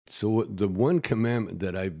So the one commandment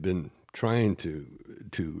that I've been trying to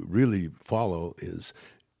really follow is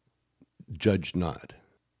judge not.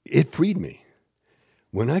 It freed me.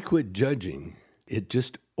 When I quit judging, it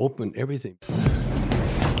just opened everything.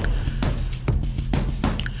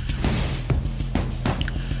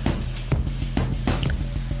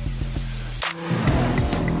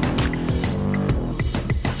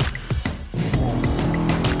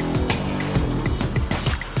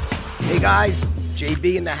 Hey guys,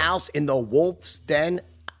 JB in the house in the Wolf's Den.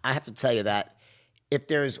 I have to tell you that if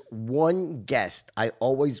there's one guest I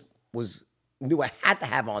always knew I had to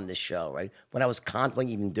have on this show, right? When I was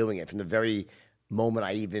contemplating even doing it, from the very moment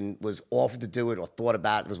I even was offered to do it or thought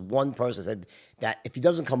about it, there was one person said that if he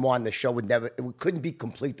doesn't come on, the show couldn't be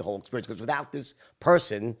complete, the whole experience, because without this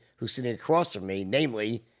person who's sitting across from me,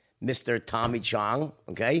 namely Mr. Tommy Chong,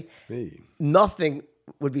 okay? Hey. Nothing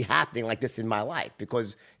would be happening like this in my life,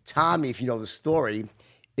 because Tommy, if you know the story,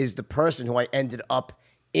 is the person who I ended up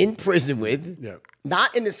in prison with. Yeah.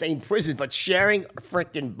 Not in the same prison, but sharing a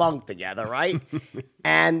freaking bunk together, right?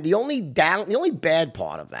 And the only bad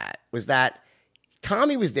part of that was that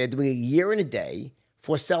Tommy was there doing a year and a day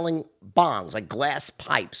for selling bongs, like glass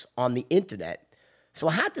pipes, on the internet. So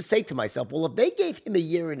I had to say to myself, well, if they gave him a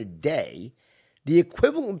year and a day, the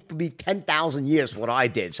equivalent would be 10,000 years for what I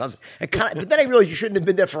did. So but then I realized you shouldn't have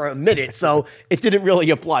been there for a minute, so it didn't really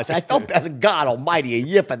apply. So I felt, as a God almighty, a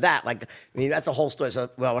year for that. Like, I mean, that's a whole story. So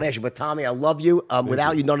I want to ask you, but Tommy, I love you.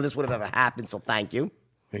 Without you, none of this would have ever happened, so thank you.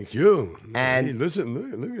 Thank you. And hey, listen,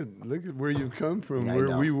 look at where you've come from,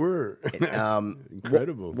 where we were.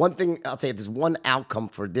 Incredible. One thing I'll say, if there's one outcome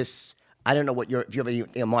for this, I don't know if you have anything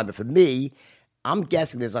in mind, but for me, I'm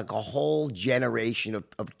guessing there's like a whole generation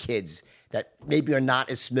of kids that maybe are not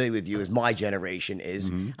as familiar with you as my generation is.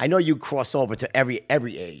 Mm-hmm. I know you cross over to every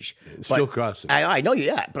age. Still crossing. I know you,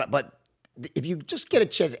 yeah. But if you just get a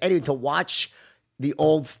chance anyway to watch the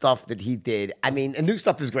old stuff that he did, I mean, and new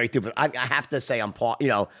stuff is great too, but I have to say I'm part,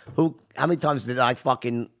 how many times did I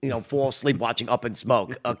fucking, fall asleep watching Up in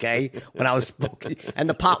Smoke, okay? When I was smoking. And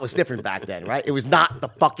the pot was different back then, right? It was not the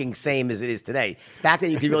fucking same as it is today. Back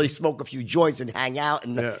then you could really smoke a few joints and hang out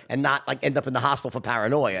and not like end up in the hospital for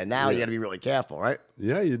paranoia. And now you got to be really careful, right?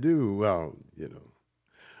 Yeah, you do. Well,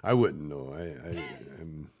 I wouldn't know.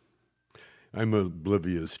 I'm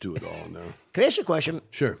oblivious to it all now. Can I ask you a question?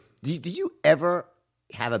 Sure. Did you ever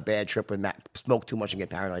have a bad trip when smoke too much and get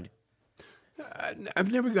paranoid?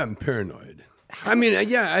 I've never gotten paranoid. I mean,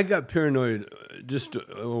 I got paranoid just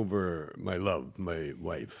over my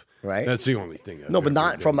wife. Right. That's the only thing. No, but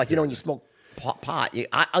not from when you smoke pot.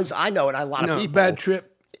 I know it. A lot of people. Bad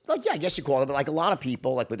trip. Like, yeah, I guess you call it, but like a lot of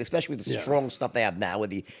people, like especially with the strong stuff they have now,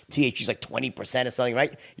 with the THC is like 20% or something,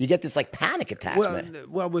 right? You get this like panic attachment.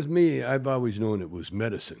 Well, with me, I've always known it was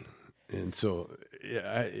medicine. And so,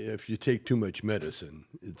 if you take too much medicine,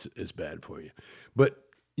 it's bad for you. But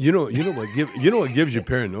you know what gives you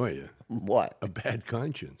paranoia? What? A bad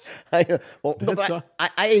conscience. I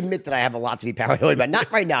admit that I have a lot to be paranoid about.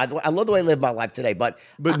 Not right now. I love the way I live my life today, but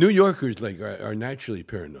New Yorkers are naturally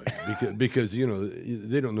paranoid because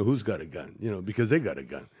they don't know who's got a gun. Because they got a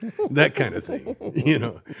gun. That kind of thing.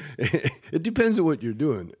 It depends on what you're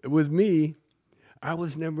doing. With me, I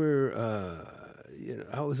was never.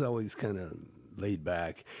 I was always kind of laid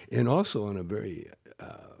back and also on a very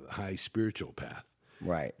high spiritual path.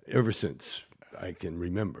 Right. Ever since I can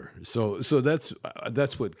remember. So that's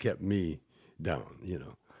what kept me down,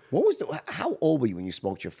 What was how old were you when you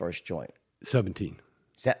smoked your first joint? 17.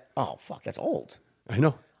 Oh, fuck, that's old. I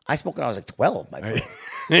know. I smoked when I was like 12, my friend.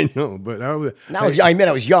 I know, but I was... I admit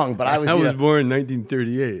I was young, but I was... I was born in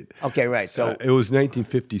 1938. Okay, right, so... It was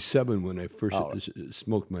 1957 when I first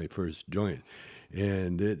smoked my first joint.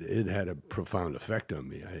 And it had a profound effect on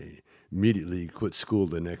me. I immediately quit school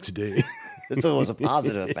the next day. So it was a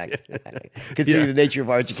positive effect, considering the nature of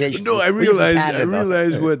our education. No, I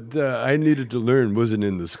realized what I needed to learn wasn't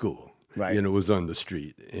in the school. Right. It was on the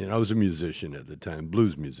street. And I was a musician at the time,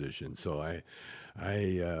 blues musician. So I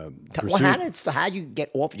pursued... how'd you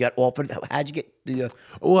get offered? You got offered? How'd you get the...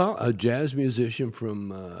 Well, a jazz musician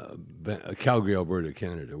from Calgary, Alberta,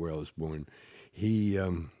 Canada, where I was born. He...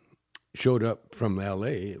 showed up from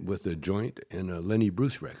L.A. with a joint and a Lenny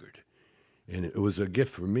Bruce record. And it was a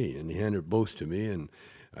gift for me, and he handed both to me, and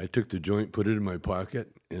I took the joint, put it in my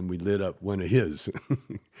pocket, and we lit up one of his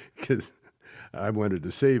because I wanted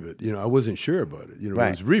to save it. I wasn't sure about it. Right.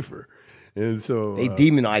 It was reefer. And so... They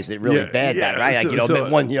demonized it really bad, right?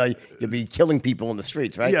 You'll be killing people in the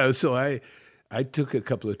streets, right? Yeah, so I took a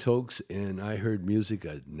couple of tokes, and I heard music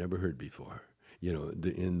I'd never heard before.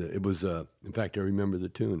 It was, in fact, I remember the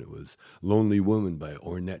tune. It was Lonely Woman by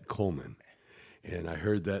Ornette Coleman. And I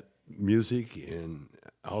heard that music, and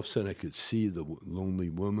all of a sudden I could see the lonely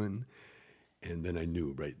woman, and then I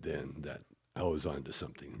knew right then that I was onto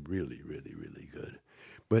something really, really, really good.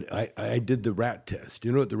 But I did the rat test.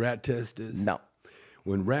 You know what the rat test is? No.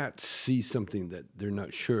 When rats see something that they're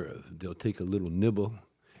not sure of, they'll take a little nibble,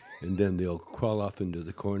 and then they'll crawl off into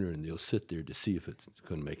the corner, and they'll sit there to see if it's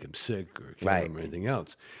going to make them sick or kill them or anything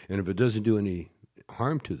else. And if it doesn't do any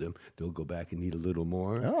harm to them, they'll go back and eat a little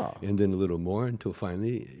more, and then a little more until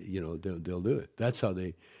finally, they'll do it. That's how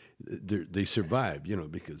they survive,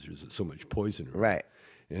 because there's so much poison around. Right.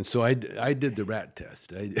 And so I did the rat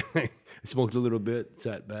test. I smoked a little bit,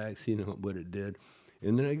 sat back, seen what it did,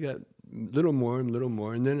 and then I got a little more,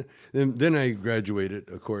 and then I graduated,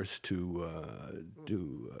 of course, to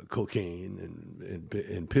cocaine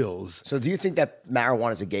and pills. So do you think that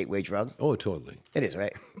marijuana is a gateway drug? Oh, totally. It is,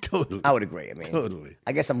 right? Totally. I would agree. I mean, totally.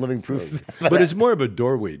 I guess I'm living proof. But it's more of a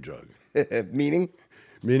doorway drug. Meaning?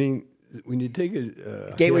 Meaning, when you take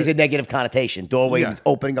a gateway's hit, a negative connotation. Doorway is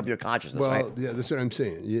opening up your consciousness, right? Well, yeah, that's what I'm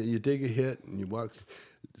saying. You take a hit and you walk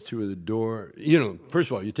through the door.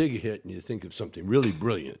 First of all, you take a hit and you think of something really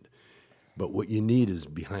brilliant, but what you need is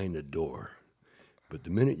behind a door. But the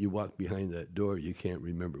minute you walk behind that door, you can't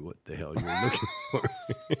remember what the hell you're looking for.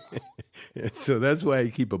 And so that's why I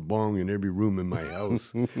keep a bong in every room in my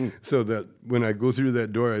house, so that when I go through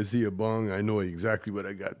that door, I see a bong, I know exactly what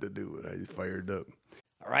I got to do, and I fired up.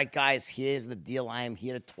 All right, guys, here's the deal. I am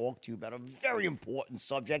here to talk to you about a very important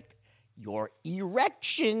subject, your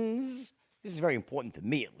erections. This is very important to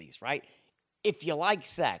me, at least, right? If you like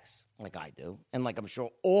sex, like I do, and like I'm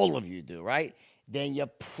sure all of you do, right, then you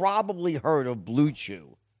probably heard of Blue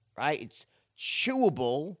Chew, right? It's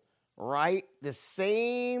chewable, right? The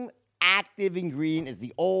same active ingredient as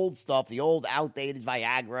the old stuff, the old outdated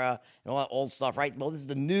Viagra and all that old stuff, right? Well, this is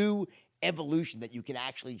the new evolution that you can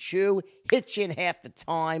actually chew, hits you in half the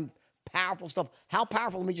time, powerful stuff. How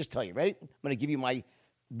powerful? Let me just tell you, ready? I'm going to give you my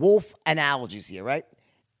wolf analogies here, right?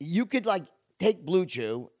 You could take Blue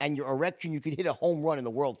Chew and your erection, you could hit a home run in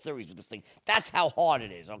the World Series with this thing. That's how hard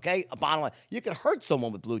it is, okay? A bottom line. You could hurt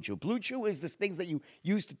someone with Blue Chew. Blue Chew is this things that you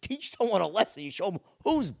use to teach someone a lesson. You show them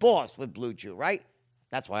who's boss with Blue Chew, right?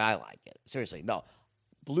 That's why I like it. Seriously, no.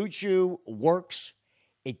 Blue Chew works.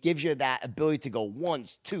 It gives you that ability to go 1,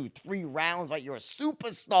 2, 3 rounds, right? You're a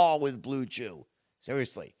superstar with Blue Chew.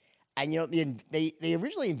 Seriously. And, they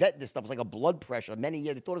originally invented this stuff. It's like a blood pressure. Many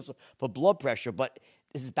years, they thought it was for blood pressure, but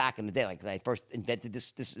this is back in the day. Like, they first invented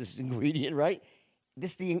this ingredient, right?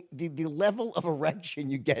 The level of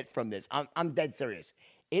erection you get from this, I'm dead serious.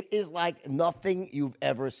 It is like nothing you've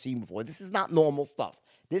ever seen before. This is not normal stuff.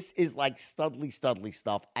 This is like studly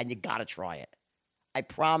stuff, and you got to try it. I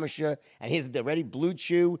promise you. And here's the deal. Ready? Blue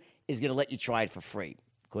Chew is going to let you try it for free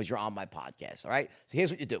because you're on my podcast, all right? So here's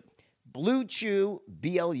what you do. Blue Chew,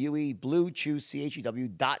 BLUE,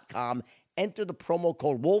 BlueChew.com. Enter the promo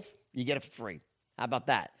code WOLF. You get it for free. How about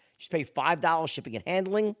that? Just pay $5 shipping and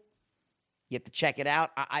handling. You have to check it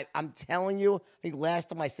out. I'm telling you, I think last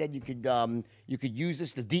time I said you could use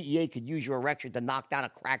this. The DEA could use your erection to knock down a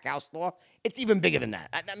crack house store. It's even bigger than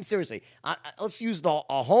that. I'm seriously. Let's use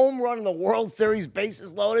a home run in the World Series,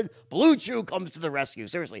 bases loaded. Blue Chew comes to the rescue.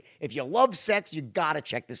 Seriously, if you love sex, you gotta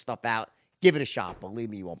check this stuff out. Give it a shot. Believe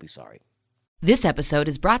me, you won't be sorry. This episode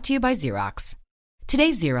is brought to you by Xerox.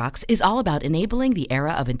 Today's Xerox is all about enabling the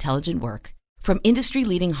era of intelligent work. From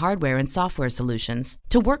industry-leading hardware and software solutions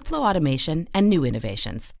to workflow automation and new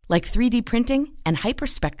innovations like 3D printing and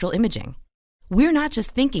hyperspectral imaging. We're not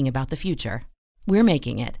just thinking about the future, we're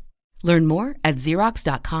making it. Learn more at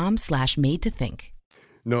xerox.com/made-to-think.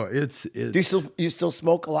 No, it's. Do you still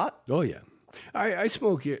smoke a lot? Oh, yeah. I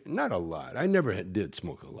smoke, not a lot. I never did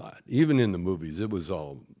smoke a lot. Even in the movies, it was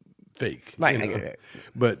all fake. Right, I get it.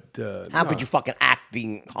 But how could you fucking act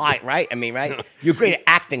being high, right? I mean, right? You're great at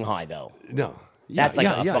acting high, though. No. That's like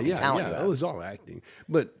a fucking talent. Yeah, it was all acting.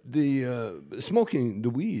 But the smoking, the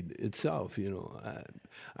weed itself,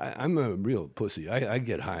 I'm a real pussy. I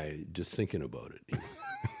get high just thinking about it.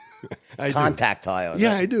 Contact high.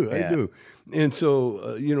 Yeah, I do. And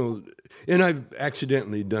so, and I've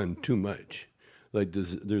accidentally done too much. Like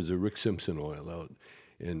there's a Rick Simpson oil out.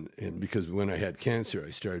 And because when I had cancer,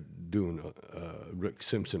 I started doing Rick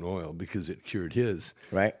Simpson oil because it cured his.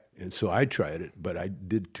 Right. And so I tried it, but I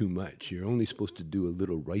did too much. You're only supposed to do a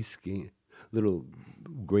little little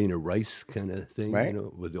grain of rice kind of thing, right.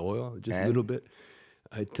 With the oil, just a little bit.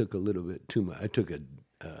 I took a little bit too much. I took a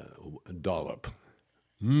dollop.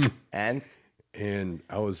 And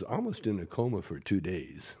I was almost in a coma for 2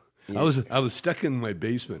 days. I was stuck in my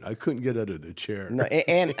basement. I couldn't get out of the chair. No,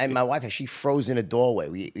 and my wife, she froze in a doorway.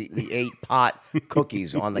 We ate pot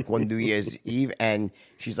cookies on like one New Year's Eve, and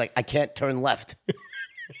she's like, I can't turn left.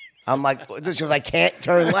 I'm like, she was like, can't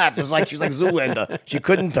turn left. It was like, she's like Zoolander. She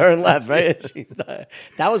couldn't turn left, right?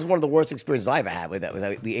 That was one of the worst experiences I ever had with that.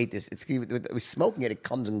 Was we ate this. With smoking it, it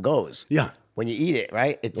comes and goes. Yeah. When you eat it,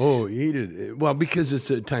 right? You eat it. Well, because it's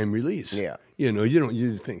a time release. Yeah.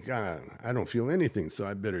 You think, I don't feel anything, so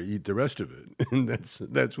I better eat the rest of it. And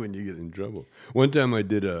that's when you get in trouble. One time I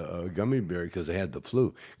did a gummy bear because I had the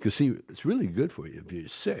flu. Because, see, it's really good for you if you're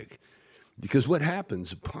sick. Because what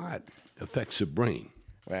happens, pot affects the brain.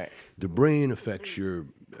 Right. The brain affects your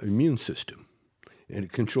immune system, and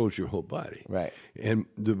it controls your whole body. Right. And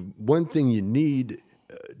the one thing you need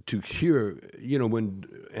to cure, when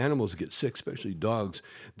animals get sick, especially dogs,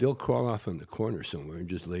 they'll crawl off in the corner somewhere and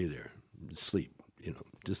just lay there and sleep,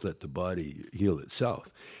 just let the body heal itself.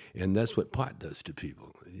 And that's what pot does to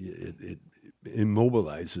people. It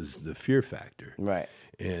immobilizes the fear factor. Right.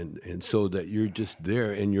 And so that you're just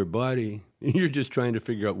there, and your body, you're just trying to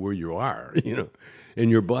figure out where you are, and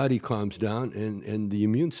your body calms down, and the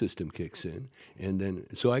immune system kicks in. And then,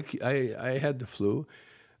 so I had the flu.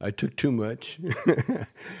 I took too much,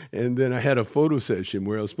 and then I had a photo session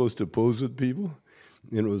where I was supposed to pose with people,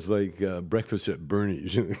 and it was like breakfast at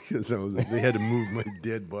Bernie's, because they had to move my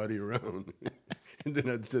dead body around, and then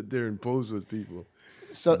I'd sit there and pose with people.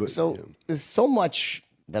 So there's so much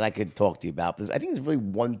that I could talk to you about, because I think there's really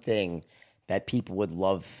one thing that people would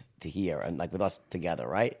love to hear, and like with us together,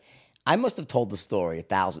 right? I must have told the story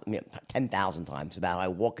 10,000 times about how I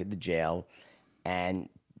walk into jail, and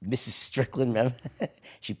Mrs. Strickland, remember?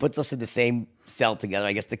 She puts us in the same cell together,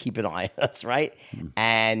 I guess, to keep an eye on us, right?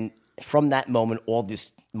 And from that moment,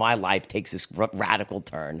 my life takes this radical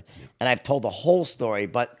turn. And I've told the whole story,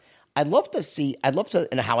 but I'd love to,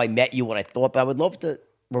 and how I met you, what I thought, but I would love to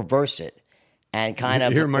reverse it and kind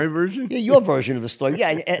of hear my version. Yeah, your version of the story.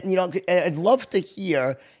 Yeah, and I'd love to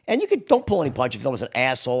hear. And don't pull any punches if someone's an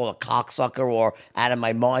asshole, or a cocksucker, or out of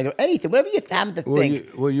my mind, or anything. Whatever you happen to think.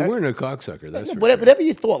 You weren't a cocksucker. That's whatever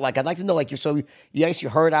you thought. Like, I'd like to know. Like, you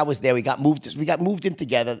heard I was there. We got moved in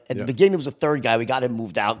together. At the beginning, there was a third guy. We got him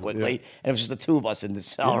moved out quickly, and it was just the two of us in the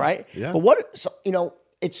cell, right? Yeah. But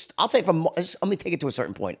I'll take let me take it to a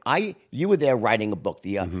certain point. You were there writing a book,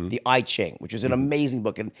 the I Ching, which is an amazing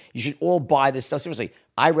book, and you should all buy this stuff. Seriously,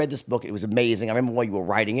 I read this book; it was amazing. I remember while you were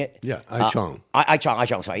writing it. Yeah, I Chong. I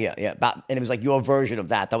Chong. Sorry, yeah. And it was like your version of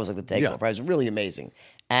that. That was like the takeover. It was really amazing.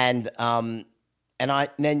 And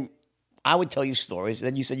then I would tell you stories.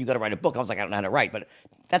 Then you said you got to write a book. I was like, I don't know how to write, but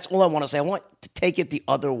that's all I want to say. I want to take it the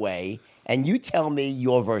other way, and you tell me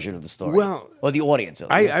your version of the story. Well, or the audience.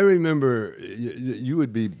 I remember you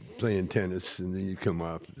would be playing tennis, and then you come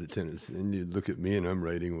off the tennis, and you look at me, and I'm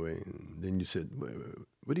writing away. And then you said,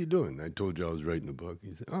 what are you doing? I told you I was writing a book.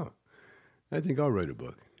 You said, I think I'll write a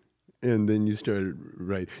book. And then you started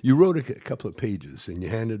writing. You wrote a couple of pages, and you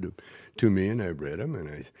handed them to me, and I read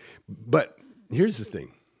them. But here's the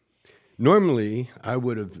thing. Normally, I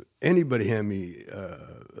would have, anybody hand me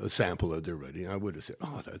a sample of their writing, I would have said,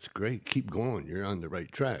 that's great, keep going, you're on the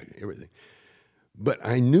right track, everything. But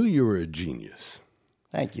I knew you were a genius.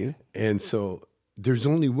 Thank you. And so there's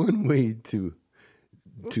only one way to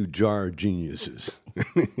jar geniuses,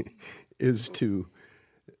 is to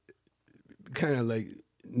kind of like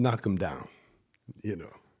knock them down,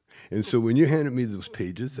 And so when you handed me those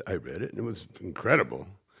pages, I read it, and it was incredible.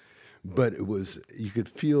 But you could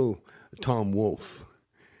feel Tom Wolfe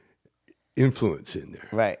influence in there.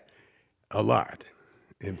 Right. A lot.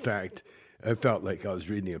 In fact, I felt like I was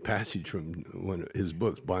reading a passage from one of his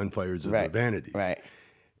books, Bonfires of the Vanities. Right.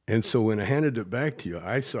 And so when I handed it back to you,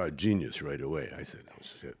 I saw genius right away. I said, oh,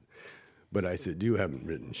 shit. But I said, you haven't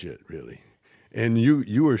written shit, really. And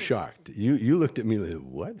you were shocked. You looked at me like,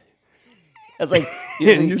 what? I was like,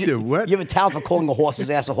 you said, what? You have a talent for calling a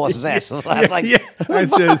horse's ass a horse's ass. So I was like,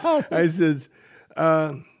 I says,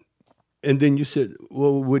 and then you said,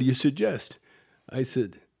 well, what do you suggest? I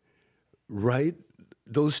said, write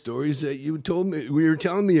those stories that you were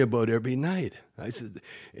telling me about every night. I said,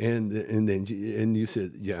 and you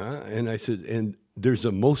said, yeah. And I said, and there's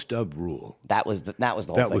a most of rule. That was the whole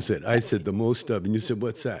thing. That was it. I said, the most of, and you said,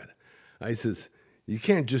 what's that? I says, you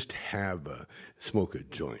can't just smoke a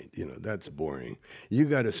joint. That's boring. You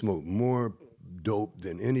got to smoke more dope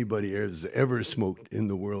than anybody has ever smoked in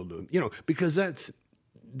the world. Because that's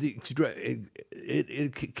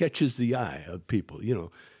it catches the eye of people.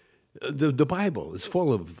 The Bible is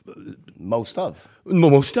full of Most of.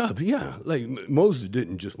 yeah. Like Moses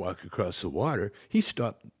didn't just walk across the water; he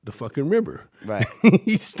stopped the fucking river. Right.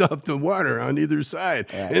 He stopped the water on either side,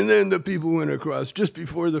 Right. and then the people went across just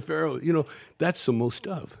before the Pharaoh. You know, that's the most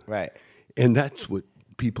of. Right. And that's what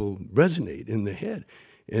people resonate in the head.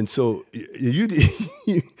 And so you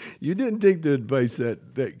didn't take the advice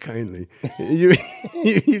that kindly.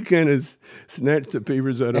 You kind of snatched the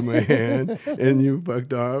papers out of my hand and you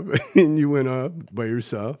fucked off and you went off by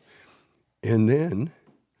yourself. And then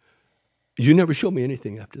you never showed me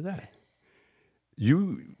anything after that.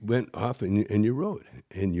 You went off and you wrote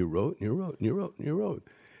and you wrote and you wrote and you wrote and you wrote.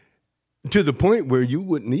 To the point where you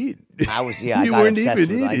wouldn't eat. I was, yeah, I You got weren't obsessed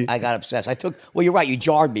even with it. eating. I got obsessed. Well, you're right. You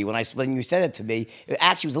jarred me when you said it to me. It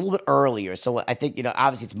actually was a little bit earlier. So I think,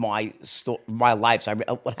 obviously it's my life. So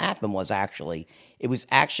what happened was it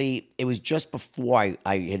was just before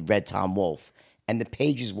I had read Tom Wolfe, and the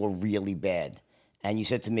pages were really bad. And you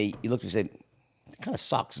said to me, you looked and said, it kind of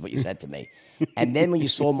sucks is what you said to me. And then when you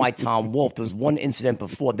saw my Tom Wolfe, there was one incident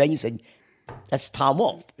before. Then you said, that's Tom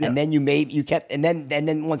Wolfe. Yeah. And then and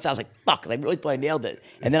then once I was like, fuck, I really thought I nailed it.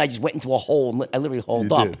 And then I just went into a hole and I literally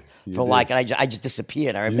holed up for and I just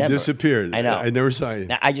disappeared. I remember. You disappeared. I know. I never saw you.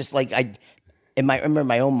 I just I remember in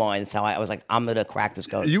my own mind, that's how I was like, I'm going to crack this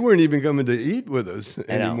code. You weren't even coming to eat with us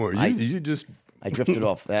anymore. I drifted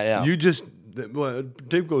off. You just, well,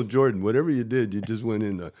 typical Jordan, whatever you did, you just went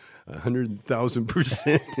in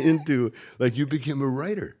 100,000% into, like you became a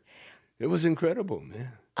writer. It was incredible,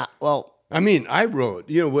 man. I mean, I wrote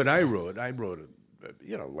a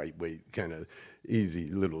lightweight kind of easy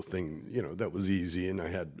little thing, that was easy, and I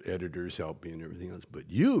had editors help me and everything else. But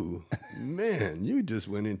you, man, you just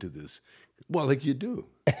went into this, well, like you do.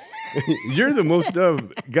 You're the most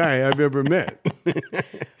guy I've ever met.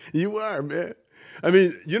 You are, man. I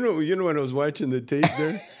mean, when I was watching the tape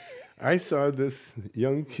there, I saw this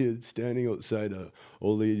young kid standing outside a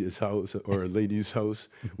old lady's house or a lady's house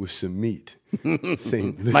with some meat,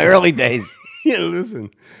 saying, listen, my early days. Yeah, listen,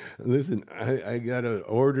 I got an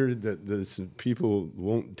order that some people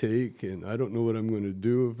won't take, and I don't know what I'm going to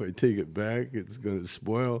do. If I take it back, it's going to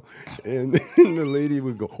spoil. And then the lady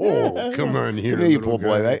would go, oh, come on here, Come here, you little poor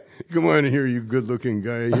boy, guy. right? Come on here, you good-looking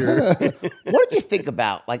guy here. What did you think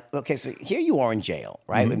about, so here you are in jail,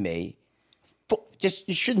 right, with me. Just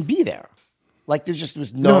you shouldn't be there. Like there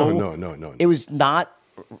was no. No. It was not.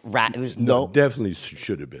 It was no. Definitely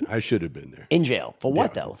should have been. I should have been there. In jail for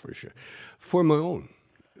what though? For sure, for my own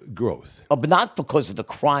growth. Oh, but not because of the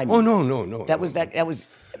crime. Oh no. That was.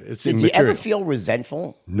 It's did immaterial. you ever feel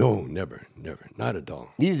resentful? No, never, not at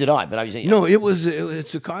all. Neither did I. But I was. No,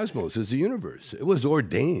 it's the cosmos. It's the universe. It was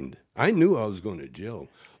ordained. I knew I was going to jail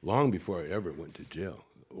long before I ever went to jail.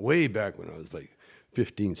 Way back when I was like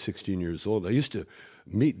 15, 16 years old. I used to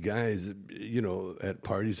meet guys, at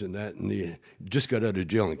parties and that, and they just got out of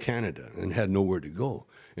jail in Canada and had nowhere to go.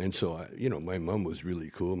 And so, my mom was really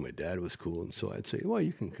cool, my dad was cool, and so I'd say, well,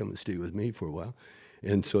 you can come and stay with me for a while.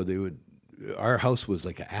 And so our house was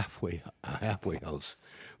like a halfway house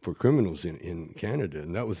for criminals in Canada,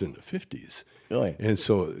 and that was in the 50s. Really? And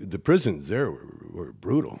so the prisons there were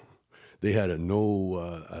brutal. They had a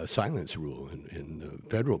no silence rule in the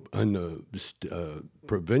federal and the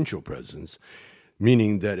provincial prisons,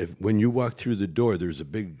 meaning that when you walk through the door, there's a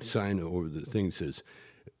big sign over the thing that says,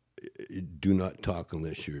 "Do not talk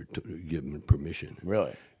unless you're given permission."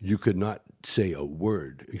 Really? You could not say a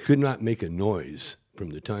word. You could not make a noise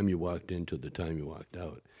from the time you walked in to the time you walked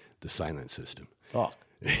out. The silent system. Fuck.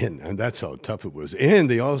 And that's how tough it was.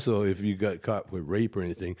 And they also, if you got caught with rape or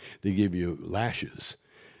anything, they give you lashes.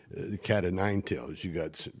 The cat of nine tails, you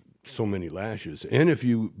got so many lashes. And if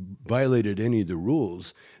you violated any of the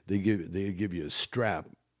rules, they give you a strap.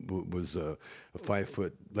 Was a 5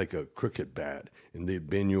 foot, like a cricket bat, and they'd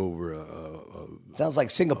bend you over a sounds like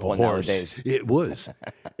Singapore horse. nowadays. It was.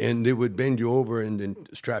 And they would bend you over and then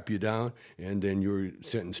strap you down, and then you're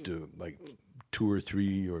sentenced to like 2 or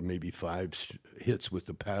 3 or maybe 5 hits with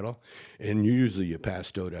the paddle, and usually you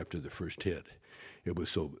passed out after the first hit. It was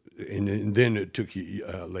so, and then it took you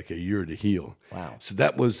like a year to heal. Wow. So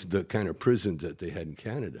that was the kind of prison that they had in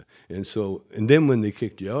Canada. And then when they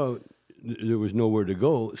kicked you out, there was nowhere to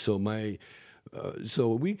go. So so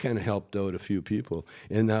we kind of helped out a few people,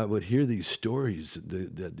 and I would hear these stories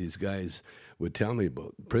that these guys would tell me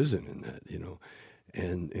about prison and that,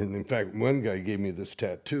 and in fact, one guy gave me this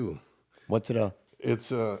tattoo. What's it?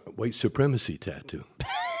 It's a white supremacy tattoo.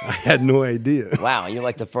 I had no idea. Wow, you're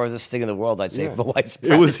like the furthest thing in the world, I'd say, for white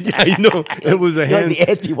supremacist. It was, it was a hand. Like the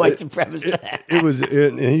anti-white supremacist.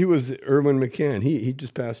 And he was Irwin McCann. He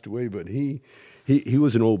just passed away, but he He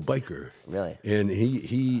was an old biker. Really? And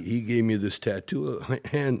he gave me this tattoo,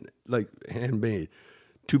 handmade,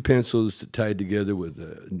 2 pencils tied together with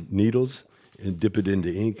needles, and dip it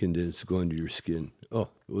into ink, and then it's going to your skin. Oh,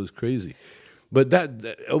 it was crazy. But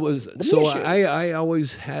it was so. I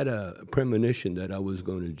always had a premonition that I was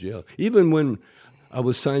going to jail, even when I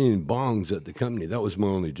was signing bongs at the company. That was my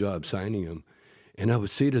only job, signing them. And I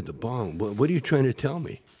would say to the bong, "What are you trying to tell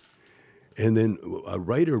me?" And then a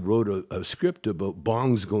writer wrote a script about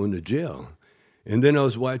bongs going to jail. And then I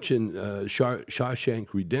was watching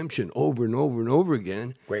Shawshank Redemption over and over and over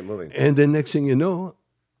again. Great movie. And then next thing you know,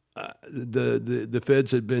 the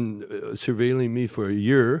feds had been surveilling me for a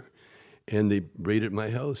year, and they raided my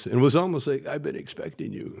house. And it was almost like, I've been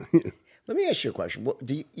expecting you. Let me ask you a question.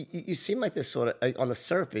 You seem like this sort of, on the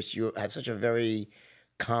surface, you had such a very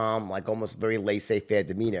calm, like almost very laissez-faire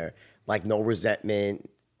demeanor, like no resentment,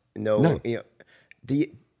 no. You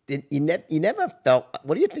know, you never felt,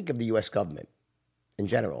 what do you think of the U.S. government in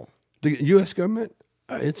general? The U.S. government,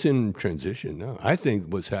 it's in transition now. I think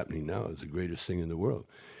what's happening now is the greatest thing in the world.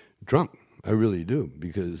 Trump, I really do,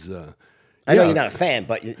 because I know you're not a fan,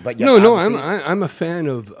 but you're no. I'm a fan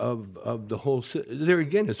of the whole. There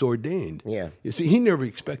again, it's ordained. Yeah. You see, he never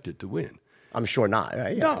expected to win. I'm sure not.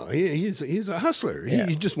 Right? Yeah. No, he's a hustler. Yeah.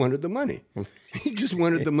 He just wanted the money. He just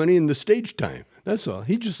wanted the money in the stage time. That's all.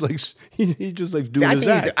 He just likes doing his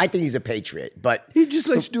act. I think he's a patriot, but he just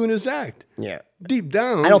likes doing his act. Yeah. Deep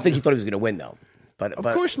down, I don't think he thought he was going to win though. But of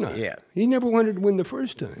course not. Yeah. He never wanted to win the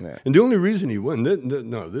first time. Yeah. And the only reason he won,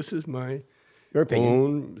 this is my Your opinion.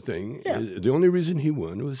 own thing. Yeah. The only reason he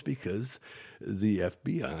won was because the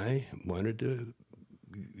FBI wanted to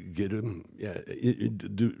get him,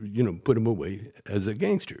 put him away as a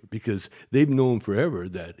gangster, because they've known forever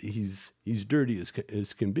that he's dirty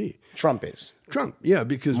as can be. Trump is. Yeah,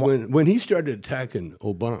 because when he started attacking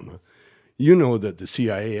Obama, you know that the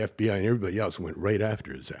CIA, FBI, and everybody else went right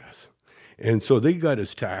after his ass. And so they got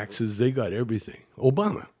his taxes, they got everything.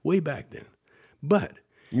 Obama, way back then. But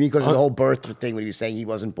You mean because of the whole birth thing when he was saying he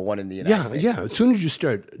wasn't born in the United States? Yeah. As soon as you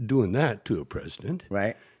start doing that to a president,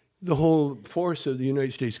 Right. the whole force of the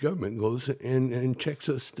United States government goes and checks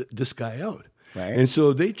this guy out. Right. And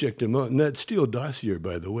so they checked him out. And that Steele dossier,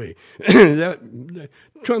 by the way,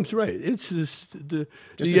 Trump's right. It's the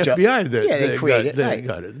FBI that they created it.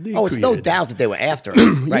 Got it. It's no doubt that they were after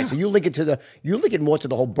him. Right. So you link it more to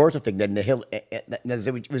the whole birther thing than the Hill.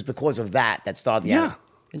 It was because of that started the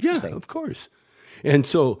Interesting. Yeah, of course. And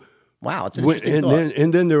so wow, it's an interesting thought.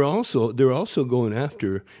 And then they're also going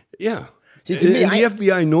after See, to me, the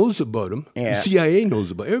FBI knows about him. Yeah. The CIA knows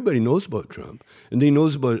about. Everybody knows about Trump, and they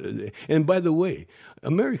knows about. And by the way,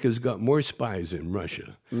 America's got more spies in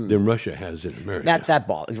Russia than Russia has in America. That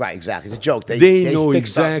ball, right? Exactly. It's a joke. They know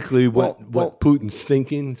exactly what Putin's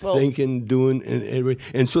thinking, doing,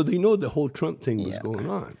 and so they know the whole Trump thing was going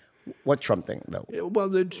on. What Trump thing, though? Well,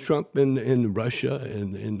 there's Trump and Russia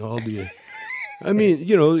and all the. I mean,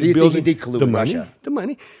 so you think he did collude with Russia? The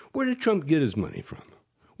money. Where did Trump get his money from?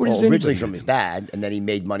 Originally from his dad, and then he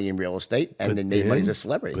made money in real estate, and then made money as a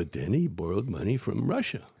celebrity. But then he borrowed money from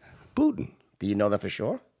Russia, Putin. Do you know that for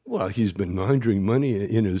sure? Well, he's been laundering money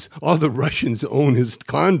in all the Russians own his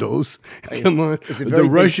condos. Come on. The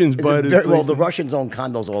Russians bought his place. Well, the Russians own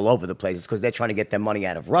condos all over the place. It's because they're trying to get their money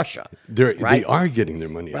out of Russia. They are getting their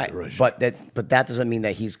money out of Russia. But that doesn't mean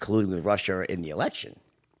that he's colluding with Russia in the election.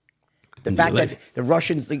 The fact that the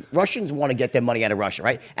Russians want to get their money out of Russia,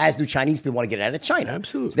 right? As do Chinese people want to get it out of China.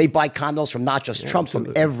 Absolutely. So they buy condos from not just Trump,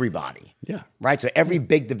 from everybody. Yeah. Right? So every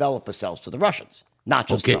big developer sells to the Russians, not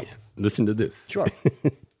just Trump. Listen to this. Sure.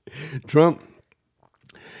 Trump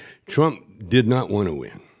did not want to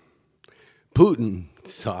win. Putin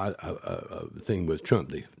saw a thing with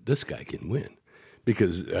Trump. This guy can win.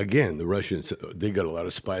 Because, again, the Russians, they got a lot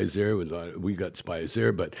of spies there. We got spies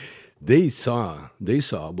there. But they saw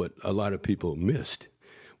what a lot of people missed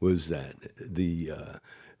was that the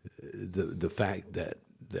fact that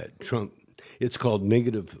Trump, it's called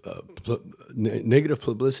negative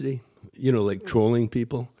publicity, like trolling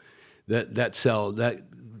people. That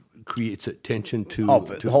creates attention to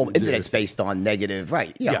the whole internet's based on negative,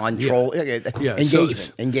 right? Troll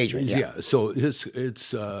engagement. Yeah. So it's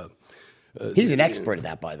he's an expert at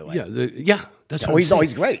that, by the way. That's what I'm saying.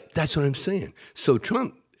 He's great. That's what I'm saying. So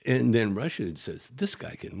Trump, and then Russia says, this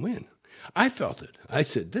guy can win. I felt it. I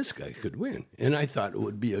said, this guy could win. And I thought it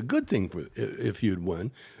would be a good thing if he'd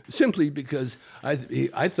won, simply because I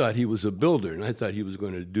thought he was a builder, and I thought he was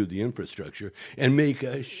going to do the infrastructure and make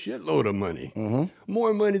a shitload of money,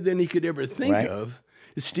 more money than he could ever think of,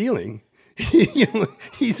 stealing. You know,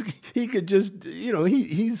 he could just, you know,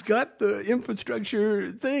 he's got the infrastructure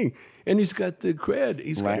thing, and he's got the cred,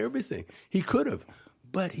 he's got everything. He could have,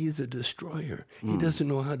 but he's a destroyer. He doesn't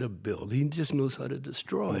know how to build. He just knows how to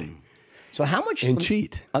destroy. So how much and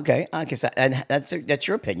cheat? Okay, I guess and that's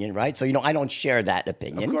your opinion, right? So I don't share that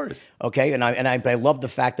opinion. Of course. Okay, and I love the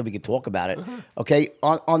fact that we could talk about it. Okay,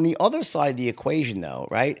 on the other side of the equation, though,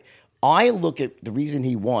 right? I look at the reason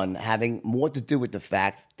he won having more to do with the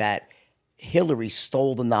fact that Hillary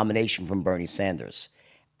stole the nomination from Bernie Sanders,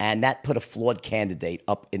 and that put a flawed candidate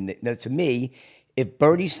up in the. Now, to me,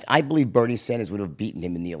 I believe Bernie Sanders would have beaten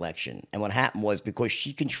him in the election. And what happened was because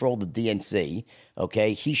she controlled the DNC,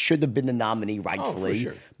 okay, he should have been the nominee rightfully,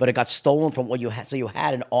 sure. but it got stolen from what you had. So you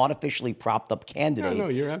had an artificially propped up candidate. No,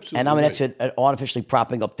 you're absolutely And I mean, right. that's artificially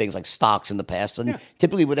propping up things like stocks in the past. And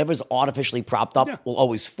typically whatever's artificially propped up will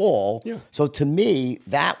always fall. Yeah. So to me,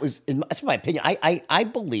 that's my opinion. I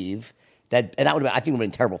believe that, and I think it would have been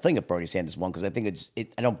a terrible thing if Bernie Sanders won, because I think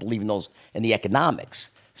I don't believe in the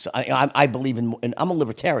economics. So I believe in I'm a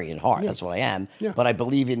libertarian at heart. That's what I am. Yeah. But I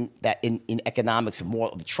believe in economics more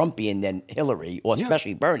of the Trumpian than Hillary, or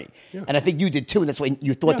especially Bernie. Yeah. And I think you did too, and that's why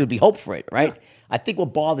you thought there'd be hope for it, right? Yeah. I think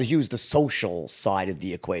what bothers you is the social side of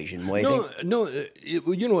the equation.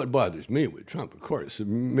 You know what bothers me with Trump, of course, the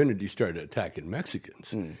minute he started attacking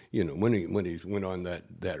Mexicans, you know, when he went on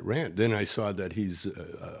that rant, then I saw that he's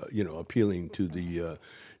appealing to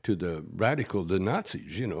the radical, the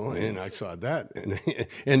Nazis, you know, and I saw that,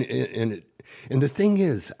 and the thing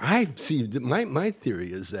is, I see my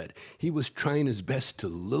theory is that he was trying his best to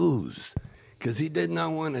lose because he did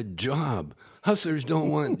not want a job. Hustlers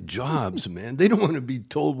don't want jobs, man. They don't want to be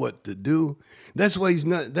told what to do. That's why he's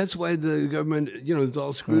not. That's why the government, you know, is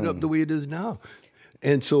all screwed up the way it is now.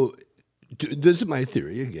 And so, this is my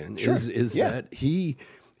theory again. Is that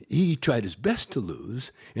he tried his best to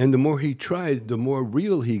lose, and the more he tried, the more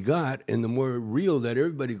real he got, and the more real that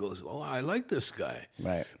everybody goes, "Oh, I like this guy,"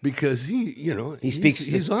 right? Because he speaks.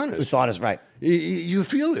 He's honest. It's honest, right? You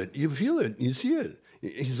feel it. You feel it. You see it.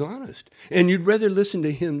 He's honest, and you'd rather listen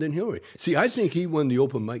to him than Hillary. See, I think he won the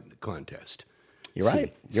open mic contest. You're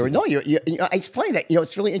right. It's funny that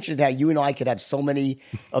it's really interesting how you and I could have so many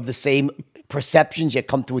of the same perceptions yet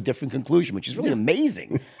come to a different conclusion, which is really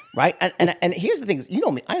amazing. Right? And here's the thing, you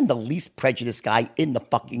know me, I am the least prejudiced guy in the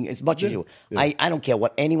fucking, as much as you. Yeah. I don't care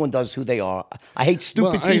what anyone does, who they are. I hate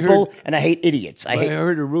stupid people and I hate idiots. I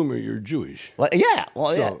heard a rumor you're Jewish. Well, yeah.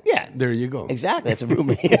 Well, yeah. There you go. Exactly. That's a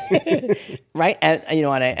rumor. Right?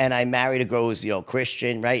 And I married a girl who's,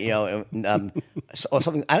 Christian, right? Or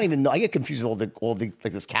something. I don't even know. I get confused with all the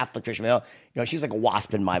like this Catholic Christian. She's like a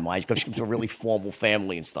wasp in my mind because she comes from a really formal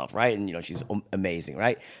family and stuff, right? And, she's amazing,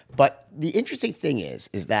 right? But the interesting thing is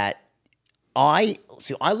that I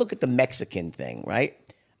look at the Mexican thing, right?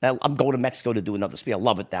 Now, I'm going to Mexico to do another speech. I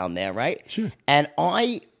love it down there, right? Sure. And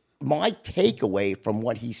my takeaway from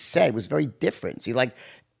what he said was very different. See,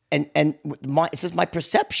 it says my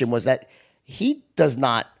perception was that he does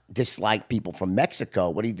not dislike people from Mexico.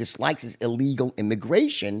 What he dislikes is illegal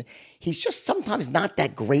immigration. He's just sometimes not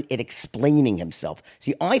that great at explaining himself.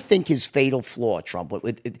 See, I think his fatal flaw, Trump,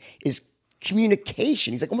 is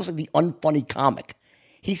communication. He's almost like the unfunny comic.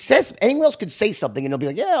 He says, anyone else could say something and they'll be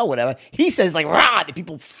like, yeah, whatever. He says rah, and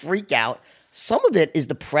people freak out. Some of it is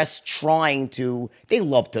the press they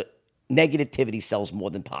love to, negativity sells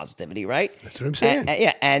more than positivity, right? That's what I'm saying.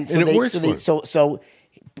 And so it works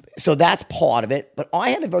so that's part of it. But I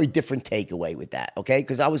had a very different takeaway with that, okay?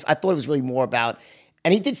 Because I thought it was really more about,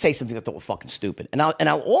 and he did say something I thought was fucking stupid. And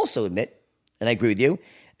I'll also admit, and I agree with you,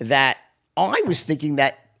 that I was thinking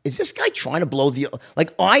that, is this guy trying to blow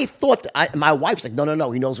I thought, my wife's like,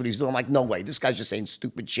 no, he knows what he's doing. I'm like, no way, this guy's just saying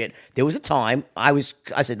stupid shit. There was a time I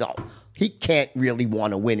said, no, he can't really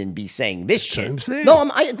want to win and be saying this shit. I'm saying. No,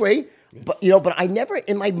 I agree. But, but I never,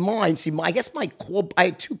 in my mind, I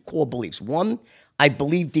had two core beliefs. One, I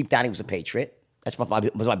believed deep down he was a patriot. That's was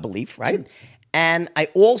my belief, right? And I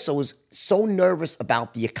also was so nervous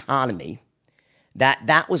about the economy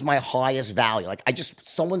that was my highest value.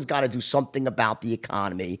 Someone's got to do something about the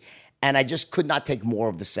economy, and I just could not take more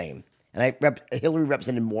of the same. And Hillary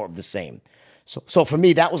represented more of the same. So for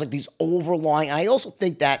me, that was these overlying. And I also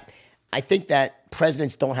think that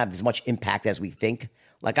presidents don't have as much impact as we think.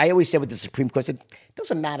 Like I always say with the Supreme Court, it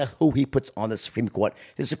doesn't matter who he puts on the Supreme Court.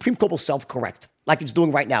 The Supreme Court will self-correct, like it's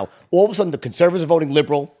doing right now. All of a sudden, the conservatives are voting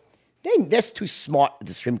liberal. They're too smart at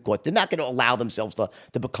the Supreme Court. They're not going to allow themselves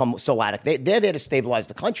to become so addict. They're there to stabilize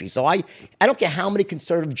the country. So I don't care how many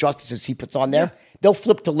conservative justices he puts on there. They'll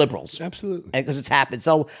flip to liberals. Absolutely. Because it's happened.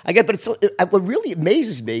 So I get, but what really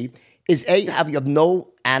amazes me is you have no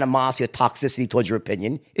animosity or toxicity towards your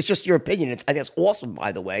opinion. It's just your opinion. I think it's awesome,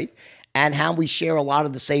 by the way, and how we share a lot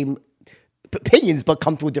of the same opinions but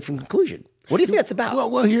come to a different conclusion. What do you think that's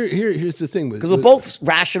about? Well, here's the thing. Because we're both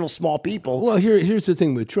rational, small people. Well, here's the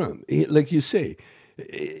thing with Trump. Like you say,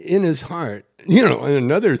 in his heart, and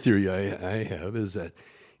another theory I have is that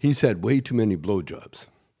he's had way too many blowjobs.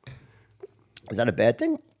 Is that a bad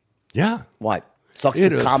thing? Yeah. Why? Sucks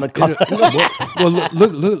the common. Well,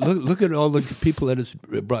 look at all the people that it's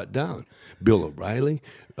brought down. Bill O'Reilly,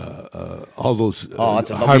 all those.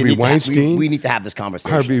 Harvey Weinstein. We need to have this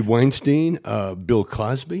conversation. Harvey Weinstein, Bill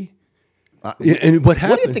Cosby. And what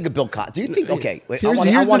happened? What do you think of Bill Cosby? Do you think? Okay, wait, I Here's want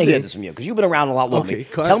to the hear thing. this from you because you've been around a lot longer. Okay,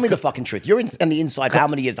 Tell me the fucking truth. You're on the inside. How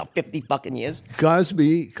many years now? 50 fucking years.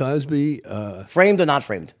 Cosby. Framed or not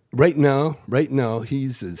framed? Right now,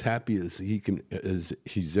 he's as happy as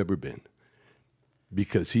he's ever been.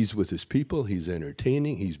 Because he's with his people, he's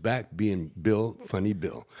entertaining, he's back being Bill, funny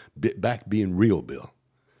Bill, back being real Bill.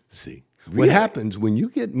 See, what happens when you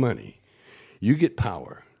get money, you get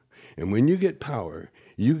power. And when you get power,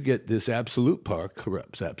 you get this absolute power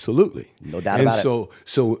corrupts absolutely. No doubt about it.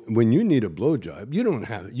 So when you need a blowjob,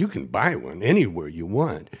 you can buy one anywhere you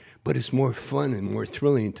want. But it's more fun and more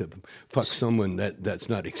thrilling to fuck someone that's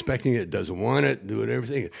not expecting it, doesn't want it, do it,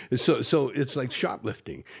 everything. So it's like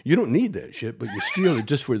shoplifting. You don't need that shit, but you steal it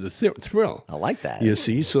just for the thrill. I like that. You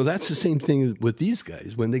see? So that's the same thing with these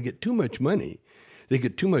guys. When they get too much money, they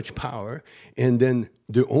get too much power, and then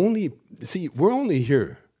we're only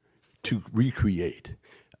here to recreate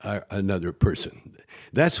another person.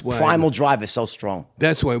 That's why primal drive is so strong.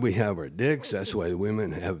 That's why we have our dicks. That's why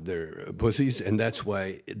women have their pussies, and that's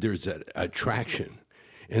why there's that attraction.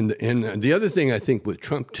 And the other thing I think with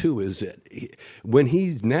Trump too is that when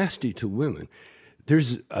he's nasty to women,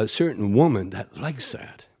 there's a certain woman that likes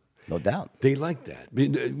that. No doubt. They like that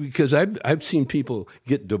because I've seen people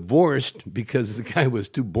get divorced because the guy was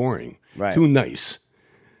too boring, too nice.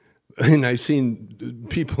 And I've sseen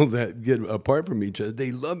people that get apart from each other. They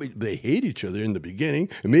love it. They hate each other in the beginning,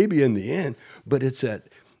 maybe in the end. But it's that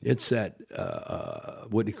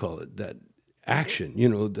what do you call it? That action.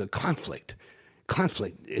 The conflict.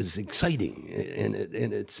 Conflict is exciting, and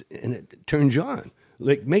it turns you on.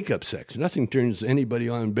 Like makeup sex. Nothing turns anybody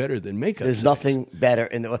on better than makeup There's sex. nothing better.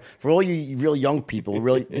 For all you real young people,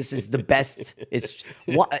 really, this is the best. It's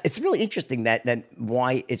really interesting that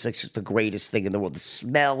why it's like just the greatest thing in the world. The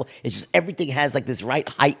smell, it's just everything has like this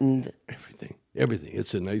heightened. Everything.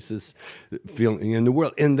 It's the nicest feeling in the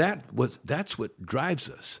world. And that's what drives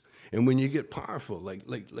us. And when you get powerful,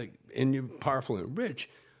 and you're powerful and rich,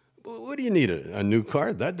 well, what do you need? A new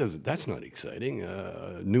car? That's not exciting.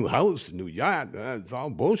 A new house, a new yacht. It's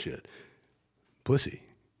all bullshit. Pussy.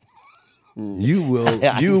 You will.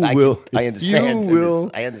 I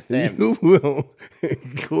understand. I understand. You will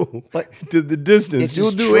go to the distance.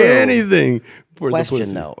 You'll do anything for the pussy.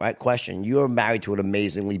 Question though, right? Question. You are married to an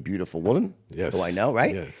amazingly beautiful woman. Yes. Who I know,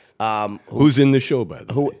 right? Yes. Who's in the show, by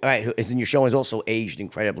the way? Who is in your show? Is also aged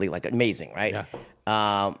incredibly, amazing, right?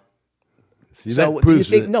 Yeah. See, so do you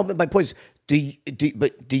think? No, but my point is,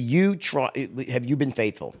 do you try? Have you been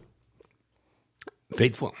faithful?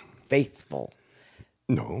 Faithful.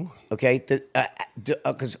 No. Okay.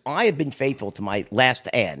 Because I have been faithful to my last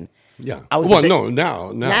Anne. Yeah.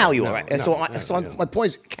 Now you are right. So my point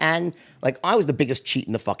is, I was the biggest cheat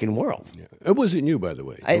in the fucking world. Yeah. It wasn't you, by the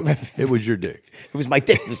way. It was your dick. It was my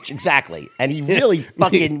dick. Exactly. And he really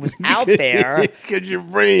fucking was out there. Because your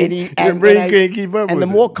brain can't keep up with it. And the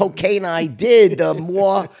more cocaine I did, the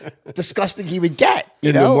more disgusting he would get.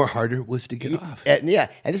 The more harder it was to get off. And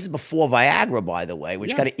this is before Viagra, by the way,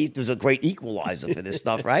 which was a great equalizer for this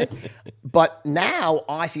stuff, right? But now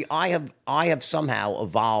I have somehow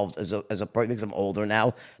evolved as a person because I'm older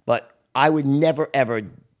now. But I would never ever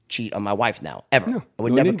cheat on my wife now, ever. No, I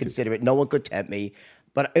would never consider it. No one could tempt me.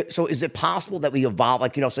 But so is it possible that we evolve?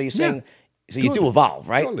 So you're saying, you do evolve,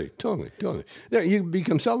 right? Totally. Yeah, you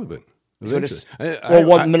become celibate. So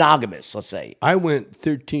monogamous, let's say. I went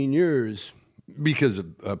 13 years because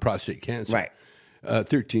of prostate cancer. Right.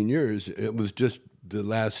 13 years. It was just the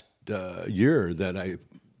last year that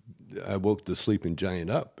I woke the sleeping giant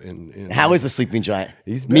up. And how is the sleeping giant?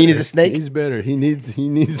 He's better. Mean as a snake? He's better. He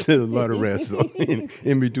needs a lot of rest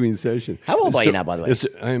in between sessions. How old are you now, by the way?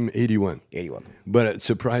 I'm 81. 81. But it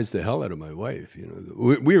surprised the hell out of my wife.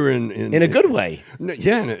 We were in a good way.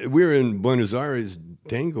 Yeah, we were in Buenos Aires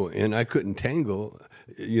tango, and I couldn't tango,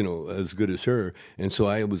 as good as her, and so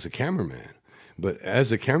I was a cameraman. But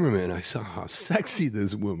as a cameraman, I saw how sexy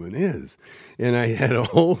this woman is. And I had a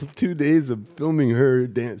whole 2 days of filming her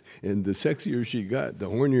dance. And the sexier she got, the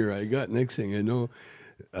hornier I got. Next thing I know,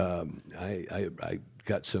 I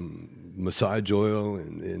got some massage oil,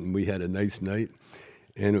 and we had a nice night.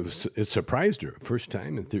 And it surprised her, first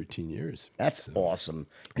time in 13 years. That's awesome.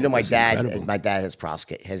 You know, my dad has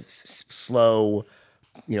prostate, has slow,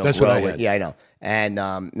 That's what I growing. had. Yeah, I know. And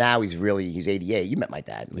now he's 88. You met my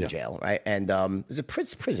dad in jail, right? And it was a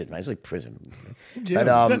prison, right? It was like prison.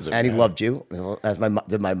 Jail, and he loved you, as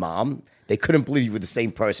did my mom. They couldn't believe you were the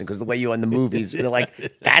same person because the way you're in the movies, they're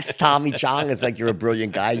like, that's Tommy Chong. It's like you're a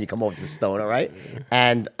brilliant guy. You come over to Stoner, right?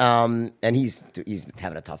 And he's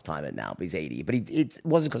having a tough time now, but he's 80. But it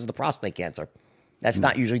wasn't because of the prostate cancer. That's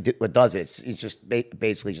not usually what does it. It's just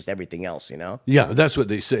basically just everything else, Yeah, that's what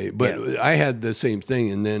they say. But I had the same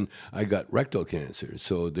thing, and then I got rectal cancer.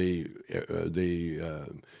 So they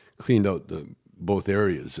cleaned out both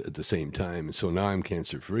areas at the same time, and so now I'm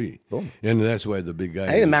cancer-free. Boom. And that's why the big guy... I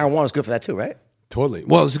think the marijuana is good for that too, right? Totally.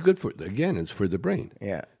 Well, it's good for, again, it's for the brain.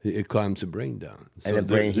 Yeah. It calms the brain down. So And the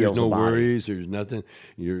brain heals the There's no body. worries, there's nothing,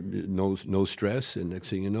 no stress, and next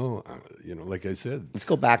thing you know, like I said... Let's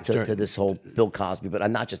go back to this whole Bill Cosby, but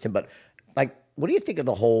not just him, but like, what do you think of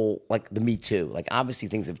the whole, like the Me Too? Like, obviously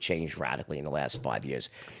things have changed radically in the last 5 years.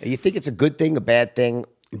 Do you think it's a good thing, a bad thing?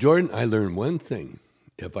 Jordan, I learned one thing.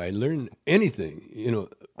 If I learn anything,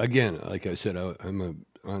 again, like I said, I'm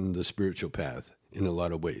on the spiritual path in a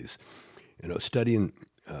lot of ways. Studying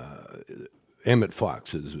Emmett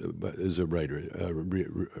Fox is a writer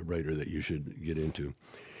that you should get into.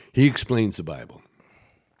 He explains the Bible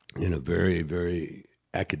in a very, very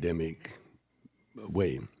academic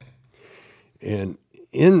way. And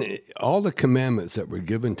in all the commandments that were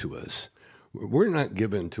given to us, were not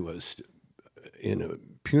given to us in a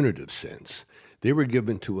punitive sense. They were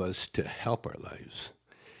given to us to help our lives.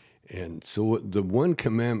 And so the one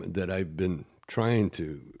commandment that I've been trying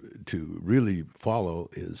to really follow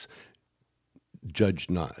is judge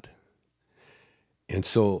not. And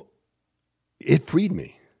so it freed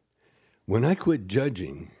me. When I quit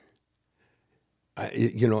judging,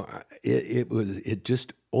 it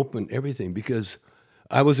just opened everything, because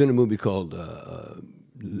I was in a movie called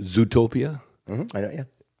Zootopia. Mm-hmm. I know, yeah.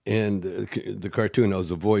 And the cartoon, I was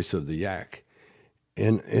the voice of the yak.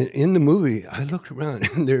 And in the movie, I looked around,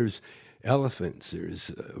 and there's elephants, there's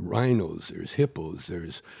rhinos, there's hippos,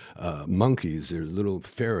 there's monkeys, there's little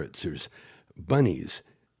ferrets, there's bunnies.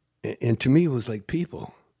 And to me, it was like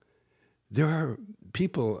people.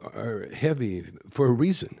 People are heavy for a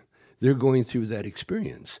reason. They're going through that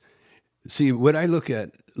experience. See, what I look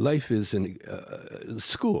at, life is in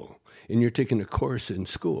school, and you're taking a course in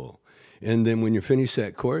school. And then when you finish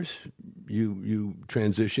that course, you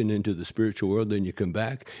transition into the spiritual world, then you come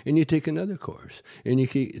back and you take another course, and you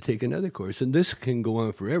take another course. And this can go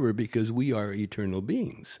on forever because we are eternal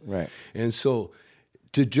beings. Right. And so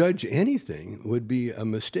to judge anything would be a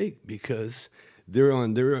mistake, because they're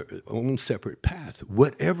on their own separate path,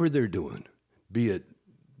 whatever they're doing, be it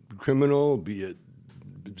criminal, be it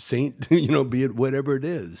saint, be it whatever it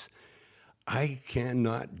is. I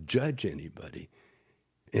cannot judge anybody.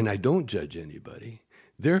 And I don't judge anybody.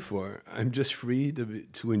 Therefore, I'm just free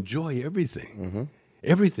to enjoy everything. Mm-hmm.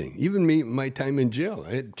 Everything. Even my time in jail,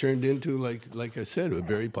 it turned into, like I said, a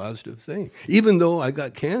very positive thing. Even though I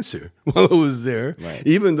got cancer while I was there, right.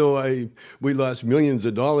 Even though we lost millions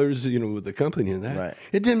of dollars, with the company and that, right.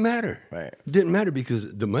 It didn't matter. Right. It didn't matter,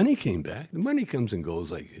 because the money came back. The money comes and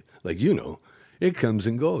goes, it comes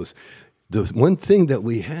and goes. The one thing that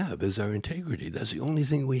we have is our integrity. That's the only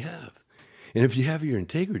thing we have. And if you have your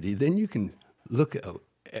integrity, then you can look at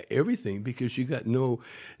everything, because you got no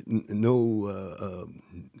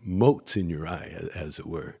motes in your eye, as it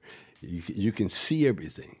were. You can see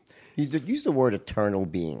everything. You use the word eternal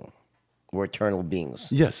being, or eternal beings.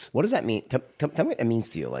 Yes. What does that mean? Tell me what it means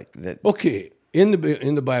to you. Like that. Okay, in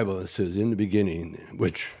the Bible it says, in the beginning,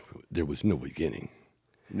 which there was no beginning.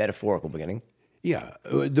 Metaphorical beginning. Yeah,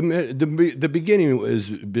 the beginning has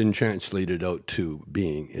been translated out to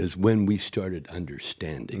being is when we started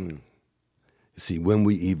understanding. See, when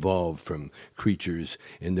we evolved from creatures,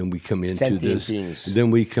 and then we come into Sentient beings. Then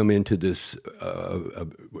we come into this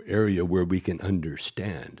area where we can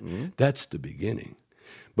understand. Mm-hmm. That's the beginning.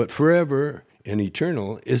 But forever and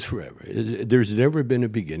eternal is forever. There's never been a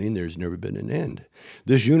beginning. There's never been an end.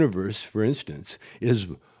 This universe, for instance, is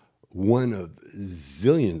one of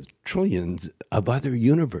zillions, trillions of other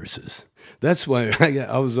universes. That's why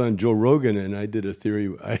I was on Joe Rogan, and I did a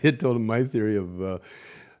theory. I had told him my theory of,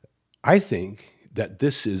 I think that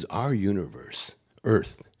this is our universe,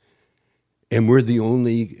 Earth, and we're the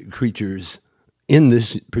only creatures in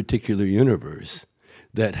this particular universe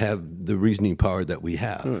that have the reasoning power that we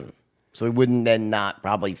have. So we wouldn't then not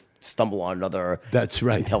probably stumble on another That's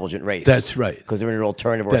right. intelligent race. That's right. Because they're in an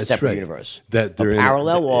alternative or a That's separate right. universe. That they're a in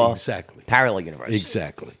parallel or exactly. parallel universe.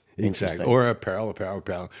 Exactly. Interesting. Or a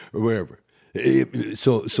parallel, or wherever.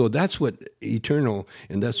 So that's what eternal,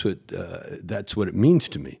 and that's what it means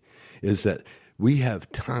to me, is that we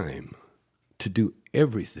have time to do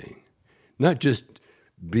everything, not just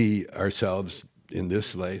be ourselves in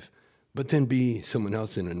this life, but then be someone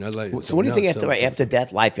else in another life. So what do you think after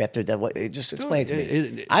death, life after death? Just explain it to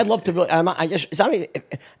me. I'd love to really. It's not,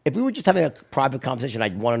 if we were just having a private conversation,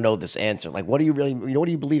 I'd want to know this answer. Like, what do you really? What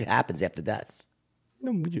do you believe happens after death?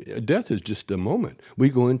 No, death is just a moment. We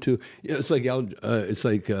go into it's like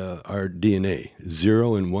our DNA,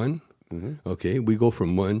 0 and 1. Mm-hmm. Okay, we go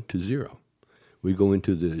from 1 to 0. We go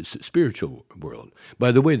into the spiritual world.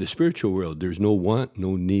 By the way, the spiritual world, there's no want,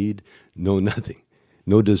 no need, no nothing,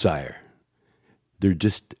 no desire. There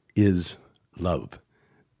just is love.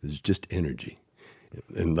 There's just energy,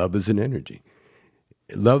 and love is an energy.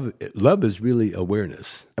 Love is really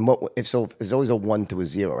awareness. And if there's always a 1 to a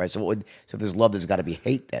 0, right? So if there's love, there's got to be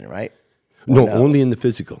hate then, right? No, only in the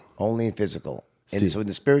physical. Only in physical. So in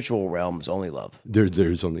the spiritual realm, it's only love.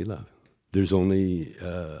 There's only love. There's only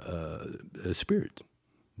a spirit.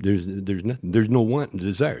 There's nothing. There's no want and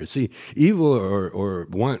desire. See, evil or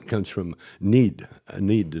want comes from need. A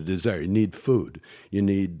need, a desire. You need food. You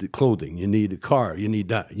need clothing. You need a car. You need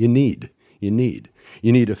that. You need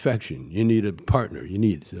affection. You need a partner.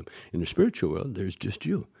 In the spiritual world, there's just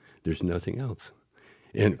you. There's nothing else.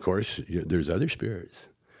 And of course, there's other spirits.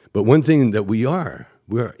 But one thing that we are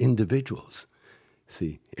individuals.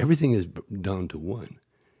 See, everything is down to one.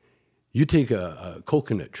 You take a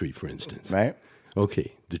coconut tree, for instance. Right.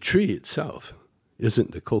 Okay, the tree itself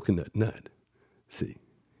isn't the coconut nut. See,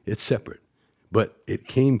 it's separate. But it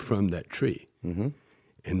came from that tree. Mm-hmm.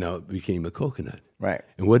 And now it became a coconut. Right.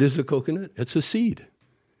 And what is a coconut? It's a seed.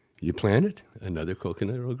 You plant it, another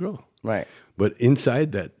coconut will grow. Right. But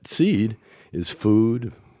inside that seed is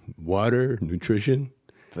food, water, nutrition.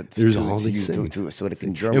 There's all these things. So it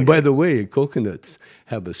can germinate. And by the way, coconuts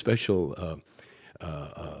have a special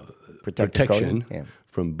protection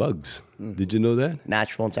from bugs. Mm. Did you know that?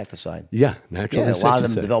 Natural insecticide. Yeah, natural insecticide. A lot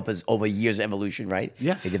of them develop over years of evolution, right?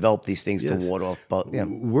 Yes. They develop these things to ward off bugs. Yeah.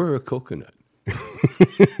 We're a coconut.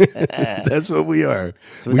 That's what we are.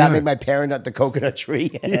 So would that make my parent not the coconut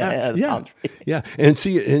tree? Yeah. And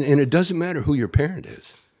see, and it doesn't matter who your parent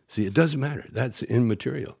is. See, it doesn't matter. That's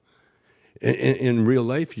immaterial. In real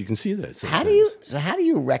life, you can see that. Sometimes. How do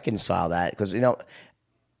you reconcile that? Because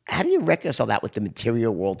how do you reconcile that with the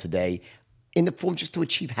material world today, in the form just to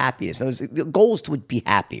achieve happiness? The goal is to be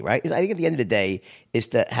happy, right? I think at the end of the day is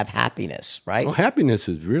to have happiness, right? Well, happiness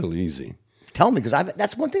is real easy. Tell me, because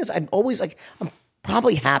that's one thing. I'm always like, I'm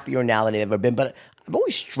probably happier now than I've ever been, but I've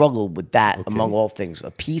always struggled with that among all things: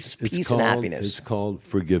 peace and happiness. It's called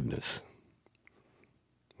forgiveness.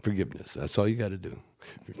 Forgiveness. That's all you got to do.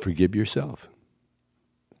 Forgive yourself.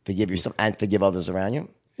 Forgive yourself and forgive others around you.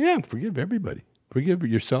 Yeah, forgive everybody. Forgive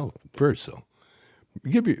yourself first, though.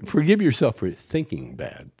 Forgive yourself for thinking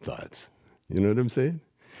bad thoughts. You know what I'm saying?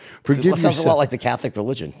 Forgive yourself. Sounds a lot like the Catholic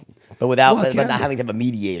religion, but without but not having to have a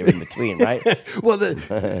mediator in between, right? Well,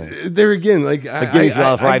 there again, like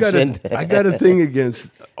I got a thing against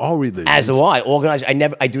all religions. As do I. Organized.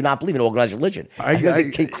 I do not believe in organized religion.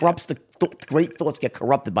 It corrupts great thoughts get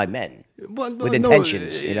corrupted by men with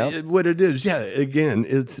intentions. What it is, Again,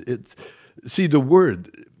 it's see the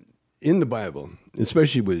word in the Bible,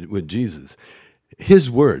 especially with Jesus. His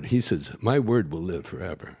word, he says, "My word will live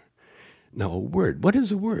forever." Now, a word. What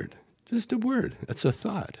is a word? Just a word. It's a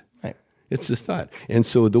thought. Right. It's a thought. And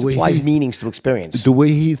so the way applies meanings to experience. The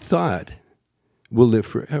way he thought will live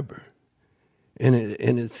forever. And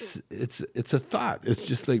it's a thought. It's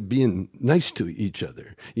just like being nice to each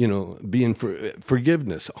other. Being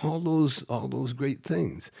forgiveness. All those great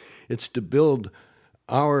things. It's to build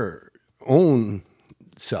our own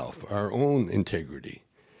self, our own integrity,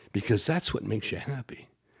 because that's what makes you happy.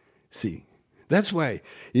 See. That's why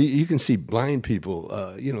you can see blind people,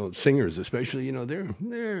 singers especially.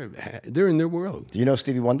 They're in their world. Do you know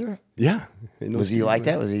Stevie Wonder? Yeah. Was he like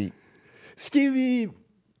that? Was he? Stevie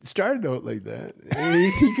started out like that.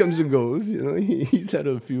 He comes and goes. He's had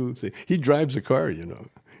a few. He drives a car.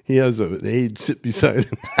 He has an aide sit beside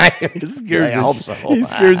him. It scares I hope so. He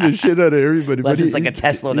scares the shit out of everybody. Unless it's like a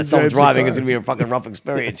Tesla that's self-driving, it's going to be a fucking rough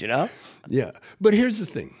experience, Yeah. But here's the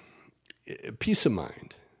thing. Peace of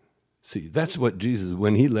mind. See, that's what Jesus,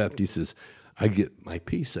 when he left, he says, "I get my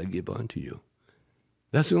peace, I give unto you."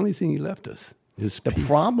 That's the only thing he left us. The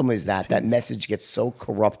problem is that message gets so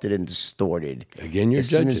corrupted and distorted. Again, you're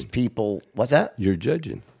judging. As soon as people, what's that? You're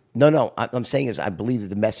judging. No. I'm saying is I believe that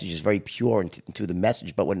the message is very pure into the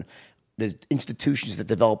message, but when there's institutions that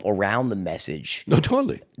develop around the message, No,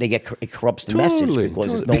 totally. it corrupts the message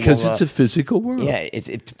because it's no because longer, it's a physical world. yeah,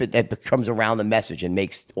 it becomes around the message and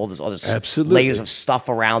makes all this other Absolutely. layers of stuff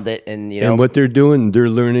around it, and And what they're doing, they're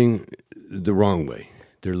learning the wrong way.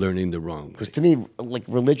 They're learning the wrong way. because to me, like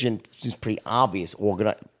religion is pretty obvious.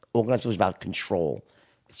 Organized is about control.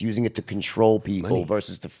 It's using it to control people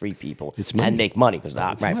versus to free people It's money. and make money because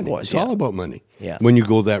It's right, money. of course, It's yeah. all about money. Yeah. When you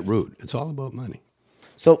go that route, it's all about money.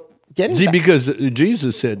 So getting See, back, because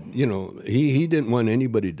Jesus said, he didn't want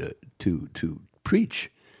anybody to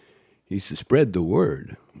preach. He said, spread the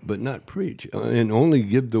word, but not preach, and only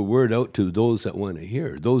give the word out to those that want to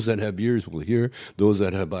hear. Those that have ears will hear. Those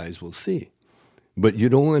that have eyes will see. But you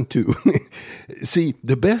don't want to see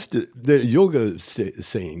the yoga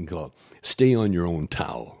saying called "stay on your own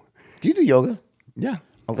towel." do you do yoga? Yeah.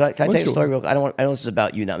 Oh, can I tell Once you in a a story real quick? I know this is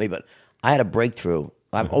about you, not me, but I had a breakthrough.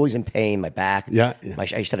 I'm always in pain, my back. Yeah. I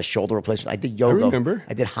just had a shoulder replacement. I did yoga. remember.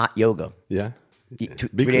 I did hot yoga. Yeah. 3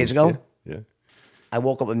 days ago. Yeah. I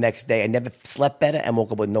woke up the next day. I never slept better and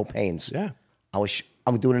woke up with no pains. Yeah.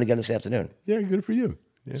 I'm doing it again this afternoon. Yeah. Good for you.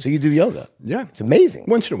 Yeah. So you do yoga? Yeah. It's amazing.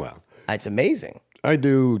 Once in a while. It's amazing. I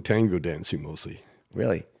do tango dancing mostly.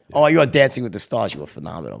 Really? Oh, you were Dancing with the Stars. You were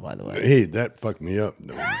phenomenal, by the way. Hey, that fucked me up,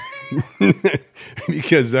 though.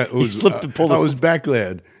 Because that was slipped and pulled I the- was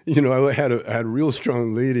backlad. I had a real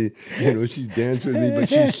strong lady. She's dancing with me, but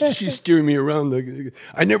she's steering me around.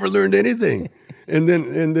 I never learned anything. And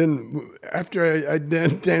then after I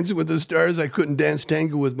danced with the stars, I couldn't dance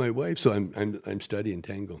tango with my wife. So I'm studying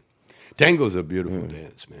tango. Tango's a beautiful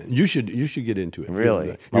dance, man. You should get into it. Really?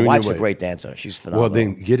 You My and your wife's a wife. great dancer. She's phenomenal. Well,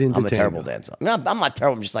 then get into I'm a terrible tango. dancer. No, I'm not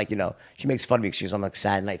terrible. I'm just like, she makes fun of me because she's on like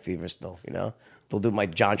Saturday Night Fever still, They'll do my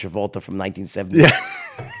John Travolta from 1970. Yeah.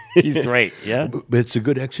 He's great, yeah? But it's a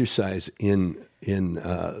good exercise in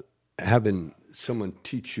having someone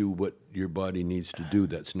teach you what your body needs to do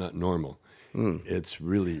that's not normal. It's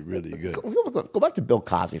really, really good. Go back to Bill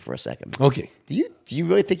Cosby for a second. Okay. Do you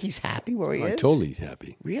really think he's happy where he I'm is? totally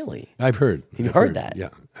happy. Really? I've heard. You I've heard that? Yeah.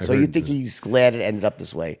 I've So you heard think that. he's glad it ended up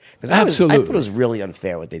this way? Because I Absolutely. thought it was really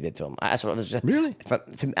unfair what they did to him. That's what I was just Really?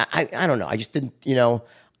 I don't know. I just didn't.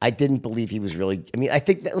 I didn't believe he was really. I mean, I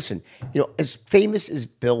think that listen. As famous as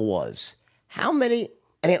Bill was, how many?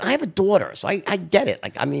 I mean, I have a daughter, so I get it.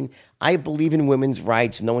 Like, I mean, I believe in women's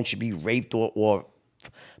rights. No one should be raped or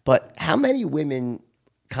but how many women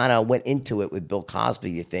kind of went into it with Bill Cosby?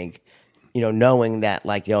 You think? Knowing that,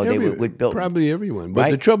 like, they would Bill. Probably everyone. But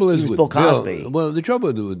right? the trouble He is was with Bill Cosby. Well, the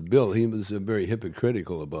trouble with Bill, he was very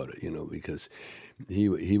hypocritical about it, because he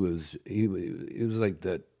was like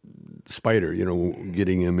that spider,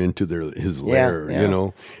 getting him into his lair, yeah.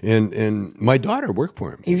 And my daughter worked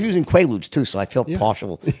for him. He was using Quaaludes too, so I feel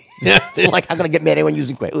partial. Like, I'm gonna get mad at anyone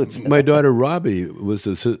using Quaaludes. My daughter Robbie was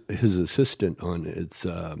his assistant on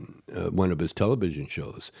one of his television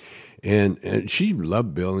shows, and she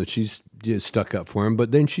loved Bill, and she's just stuck up for him.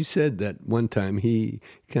 But then she said that one time he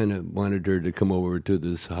kind of wanted her to come over to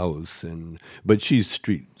this house, but she's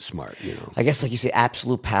street smart, I guess, like you say,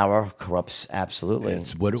 absolute power corrupts absolutely.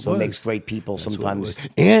 That's what it so was. it makes great people That's what it sometimes. was.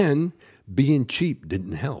 And being cheap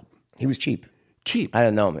didn't help. He was cheap. Cheap. I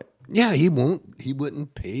don't know him. Yeah, he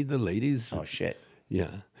wouldn't pay the ladies. Oh shit.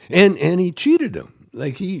 Yeah, and he cheated them.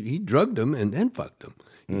 Like he drugged them and then fucked them.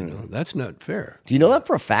 That's not fair. Do you know that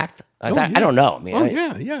for a fact? I don't know. I mean,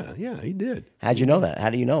 yeah, he did. How'd you know that? How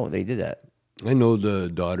do you know they did that? I know the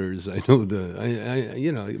daughters. I know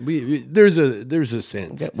there's a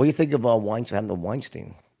sense. Okay. What do you think of Weinstein? Happened to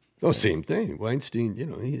Weinstein? Oh, same thing.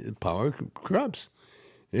 Weinstein, power corrupts.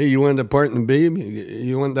 Hey, you want that part in the baby?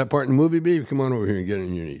 You want that part in the movie, baby? Come on over here and get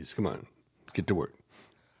on your knees. Come on, get to work.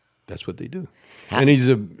 That's what they do. And he's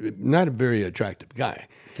not a very attractive guy,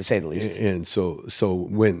 To say the least. And so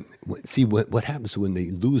when what happens when they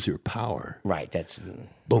lose their power? Right. That's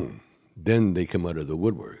Boom. Then they come out of the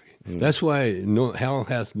woodwork. That's why hell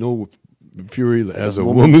has no fury as a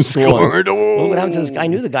woman scorned. Well, what happened to this guy? I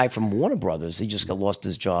knew the lost from Warner Brothers. He just lost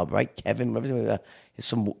his job, right? Kevin, remember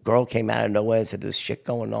some girl came out of nowhere and said there's shit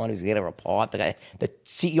going on. He's getting her apart. The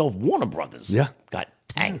CEO of Warner Brothers, got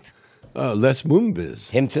tanked. Les Moonves.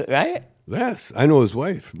 Him too, right? Les, I know his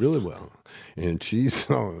wife really well, and she's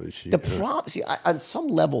The problem, see, on some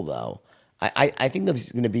level though, I think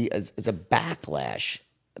there's going to be it's a backlash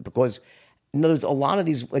because there's a lot of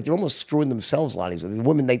these, like, they're almost screwing themselves. A lot of these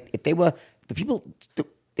women, there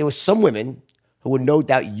were some women who were no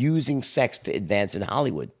doubt using sex to advance in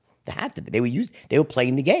Hollywood. They had to be. They were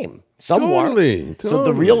playing the game. Some Totally. weren't.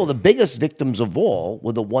 So the biggest victims of all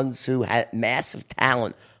were the ones who had massive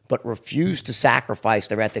talent but refused to sacrifice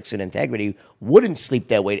their ethics and integrity, wouldn't sleep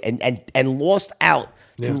their way, and lost out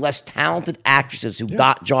to less talented actresses who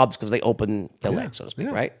got jobs because they opened their legs, so to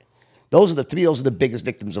speak, right? To me, those are the biggest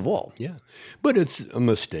victims of all. Yeah, but it's a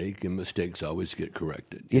mistake, and mistakes always get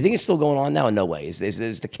corrected. Do you think it's still going on now? In no way. Is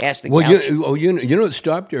the casting Well, couch? you know what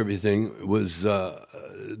stopped everything was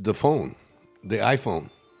the phone, the iPhone.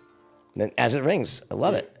 And as it rings, I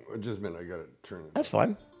love it. Just a minute, I got to turn it. That's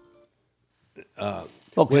fine. Well,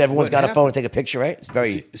 because everyone's got a phone to take a picture, right? It's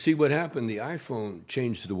very... See what happened? The iPhone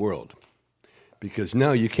changed the world because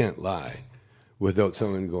now you can't lie without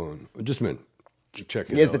someone going, just a minute, check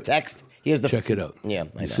it out. Here's the text. Here's the... Check it out. Yeah,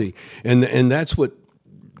 I know. See, and that's what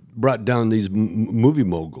brought down these movie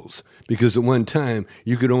moguls, because at one time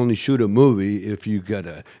you could only shoot a movie if you got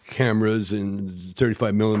cameras and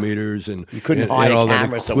 35 millimeters and you couldn't hide all a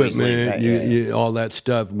camera that so easily. Right? All that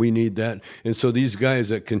stuff. We need that, and so these guys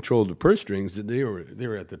that controlled the purse strings, they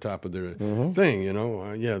were at the top of their thing. You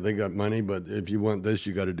know, they got money, but if you want this,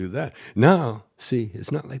 you got to do that. Now, see,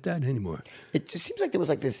 it's not like that anymore. It just seems like there was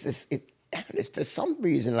like this. For some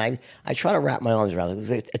reason, I try to wrap my arms around it. It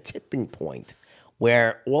was a tipping point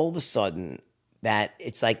where all of a sudden that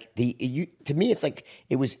it's like to me it's like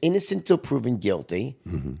it was innocent till proven guilty,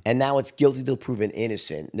 and now it's guilty till proven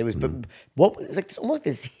innocent. There was but what it's like almost like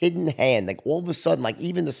this hidden hand, like all of a sudden, like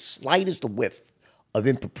even the slightest whiff of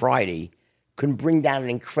impropriety can bring down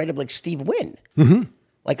an incredible, like Steve Wynn,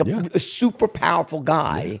 like a super powerful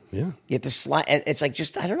guy. Yeah. You have to slide, and it's like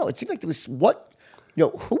just I don't know. It seemed like there was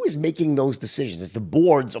who is making those decisions? It's the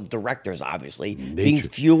boards of directors, obviously, being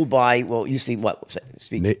fueled by, well, you see what?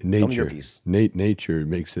 Speak. Tell me your piece. Nature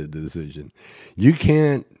makes a decision. You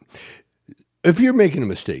can't, if you're making a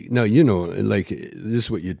mistake, now, like this is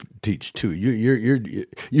what you teach too.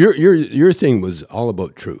 Your thing was all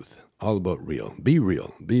about truth, all about real. Be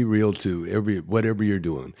real to whatever you're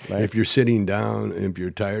doing. Right. If you're sitting down, if you're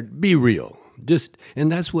tired, be real.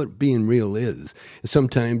 And that's what being real is.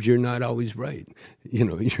 Sometimes you're not always right.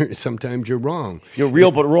 Sometimes you're wrong. You're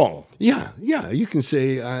real but wrong. Yeah. You can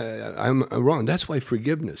say I'm wrong. That's why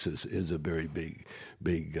forgiveness is a very big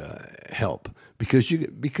help, because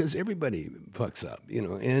everybody fucks up,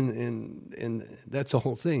 and that's the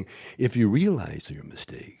whole thing. If you realize your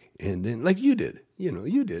mistake, and then like you did.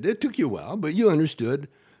 It took you a while, but you understood.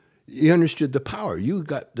 You understood the power. You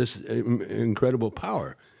got this incredible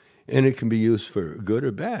power. And it can be used for good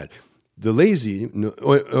or bad. The lazy,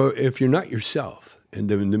 or if you're not yourself, and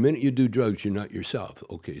then the minute you do drugs, you're not yourself.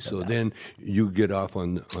 Okay, so then you get off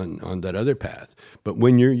on that other path. But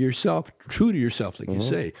when you're yourself, true to yourself, like you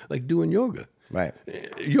say, like doing yoga. Right.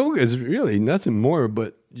 Yoga is really nothing more,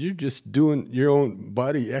 but you're just doing your own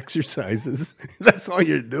body exercises. That's all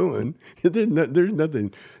you're doing. There's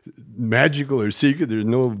nothing magical or secret. There's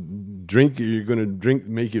no drink you're going to drink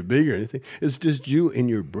make you big or anything. It's just you and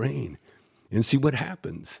your brain. And see what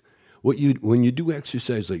happens. When you do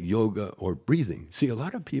exercise like yoga or breathing, see, a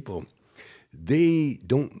lot of people, they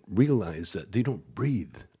don't realize that they don't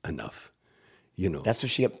breathe enough. That's what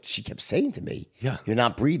she kept saying to me. Yeah, you're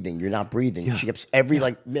not breathing. You're not breathing. Yeah. She kept you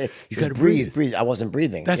got to breathe. I wasn't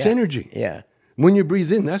breathing. That's energy. Yeah. When you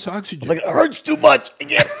breathe in, that's oxygen. It's like it hurts too much. I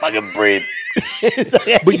can't fucking breathe.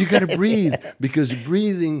 But you got to breathe, because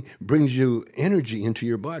breathing brings you energy into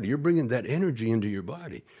your body. You're bringing that energy into your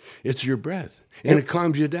body. It's your breath, and it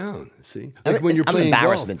calms you down. See, like when you're playing golf. I'm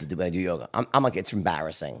embarrassment to do when I do yoga. I'm like, it's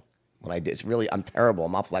embarrassing. When I do, it's really, I'm terrible.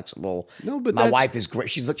 I'm not flexible. No, but my wife is great.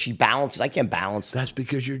 She balances. I can't balance. That's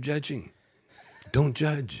because you're judging. Don't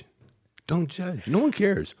judge. Don't judge. No one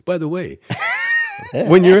cares. By the way,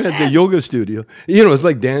 when you're at the yoga studio, it's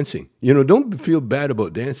like dancing. Don't feel bad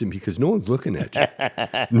about dancing because no one's looking at you.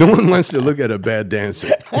 No one wants to look at a bad dancer.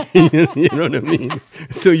 You know what I mean?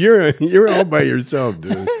 So you're all by yourself,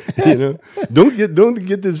 dude. Don't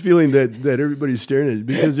get this feeling that everybody's staring at you,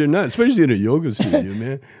 because they're not, especially in a yoga studio,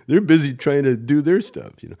 man. They're busy trying to do their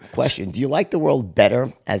stuff. Question: do you like the world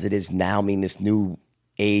better as it is now? I mean, this new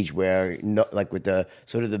age where, like with the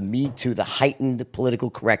sort of the Me Too, the heightened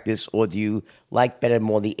political correctness, or do you like better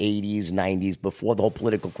more the 80s, 90s before the whole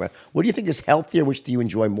political correct? What do you think is healthier? Which do you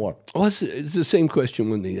enjoy more? Well, it's the same question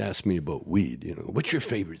when they ask me about weed. What's your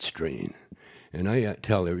favorite strain? And I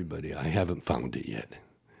tell everybody I haven't found it yet,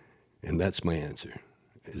 and that's my answer.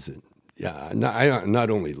 Is it? Yeah, I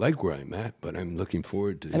not only like where I'm at, but I'm looking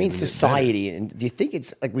forward to. I mean, society. And do you think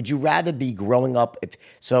it's like? Would you rather be growing up?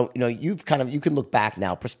 You can look back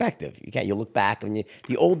now. Perspective. You look back, and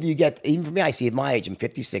the older you get. Even for me, I see at my age, I'm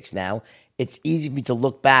 56 now. It's easy for me to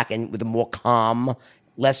look back and with a more calm,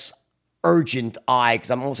 less urgent eye,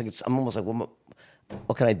 because I'm almost like, well,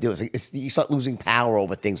 what can I do? It's like you start losing power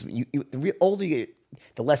over things. The older you get,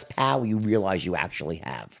 the less power you realize you actually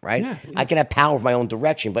have, right? Yeah. I can have power of my own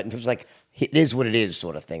direction, but in terms of like it is what it is,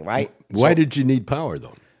 sort of thing, right? Why did you need power,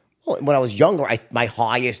 though? Well, when I was younger, my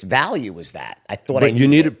highest value was that I thought But you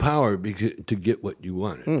needed power to get what you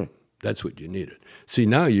wanted. That's what you needed. See,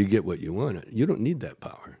 now you get what you wanted. You don't need that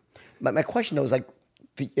power. My question though is like,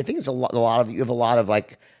 I think it's a lot of you have a lot of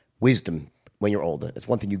like wisdom when you're older. That's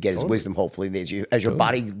one thing you get is wisdom. Hopefully, as your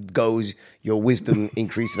body goes, your wisdom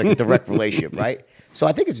increases, like a direct relationship, right? So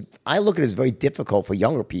I think I look at it as very difficult for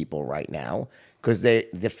younger people right now because they're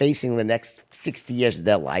facing the next 60 years of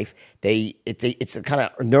their life. It's kind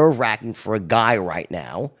of nerve wracking for a guy right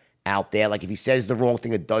now out there. Like if he says the wrong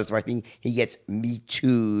thing or does the right thing, he gets me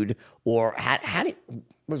too'd. Or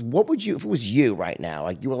what would you, if it was you right now,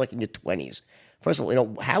 like you were like in your 20s? First of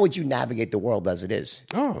all, how would you navigate the world as it is?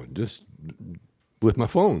 Oh, just with my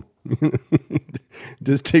phone.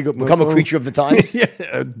 Just take up my Become phone. a creature of the times?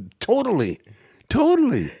 Yeah, totally.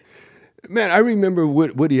 Man, I remember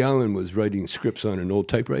Woody Allen was writing scripts on an old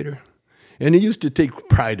typewriter, and he used to take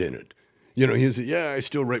pride in it. He said, I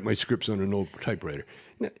still write my scripts on an old typewriter.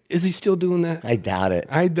 Now, is he still doing that? I doubt it.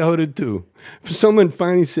 I doubt it, too. Someone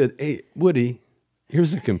finally said, hey, Woody,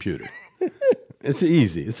 here's a computer. It's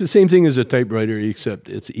easy. It's the same thing as a typewriter, except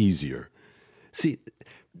it's easier. See,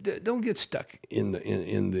 don't get stuck in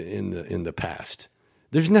the past.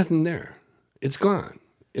 There's nothing there. It's gone.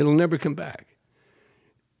 It'll never come back.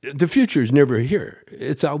 The future is never here.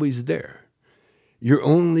 It's always there. You're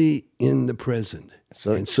only in the present.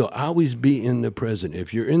 So always be in the present.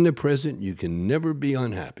 If you're in the present, you can never be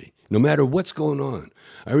unhappy, no matter what's going on.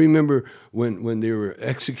 I remember when they were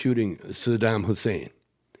executing Saddam Hussein.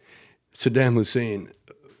 Saddam Hussein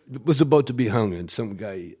was about to be hung, and some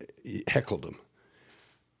guy heckled him.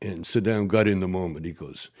 And Saddam got in the moment. He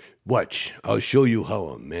goes, watch, I'll show you how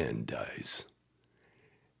a man dies.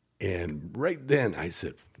 And right then I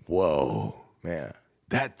said, whoa, Yeah.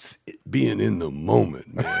 that's being in the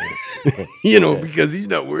moment, man. Because he's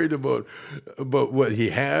not worried about what he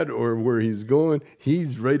had or where he's going.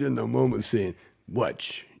 He's right in the moment saying,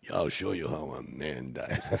 watch, I'll show you how a man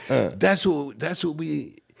dies. That's what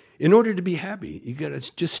we... In order to be happy, you got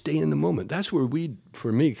to just stay in the moment. That's where weed,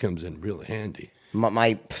 for me, comes in real handy.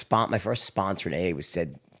 My first sponsor in AA was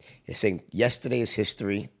saying, yesterday is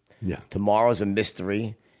history, tomorrow's a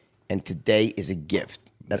mystery, and today is a gift.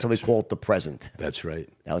 That's what we call it, the present. That's right.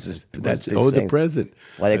 That was his the present.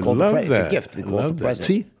 Why they call it the present. It's a gift. We I call it love the that. present.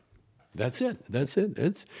 See, that's it.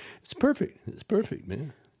 It's perfect. It's perfect,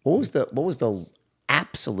 man. What was the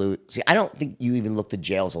absolute? See, I don't think you even looked at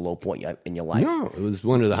jail as a low point in your life. No, it was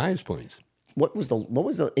one of the highest points. What was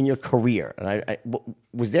the in your career? And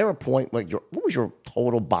was there a point like what was your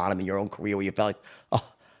total bottom in your own career where you felt like,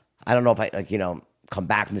 oh, I don't know if I come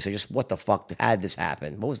back from this and just what the fuck had this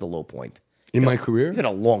happen? What was the low point In my career? You've had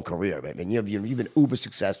a long career, man. You've been uber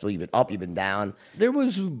successful. You've been up, you've been down. There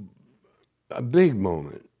was a big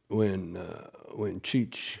moment when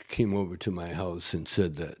Cheech came over to my house and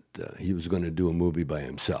said that he was going to do a movie by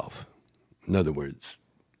himself. In other words,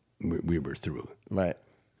 we were through. Right.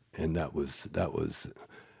 And that was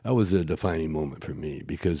a defining moment for me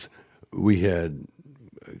because we had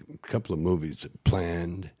a couple of movies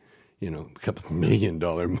planned, a couple of $1 million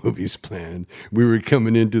movies planned. We were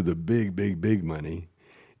coming into the big money,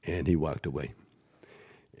 and he walked away.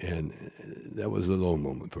 And that was a low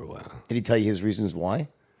moment for a while. Did he tell you his reasons why?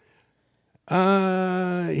 He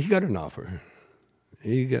got an offer.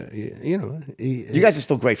 You guys are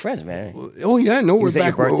still great friends, man. Oh yeah, no, we're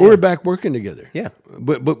back. birthday? We're back working together. Yeah.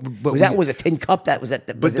 But was it Tin Cup? That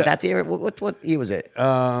the year? What year was it?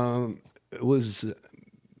 It was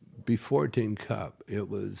before Tin Cup. It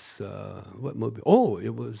was what movie?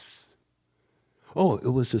 It was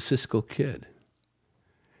the Cisco Kid.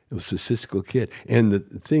 It was the Cisco Kid. And the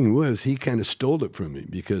thing was, he kind of stole it from me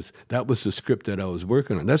because that was the script that I was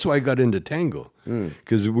working on. That's why I got into Tango,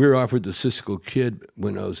 because we were offered the Cisco Kid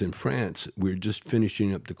when I was in France. We were just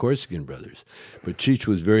finishing up the Corsican Brothers. But Cheech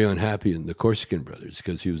was very unhappy in the Corsican Brothers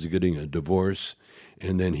because he was getting a divorce,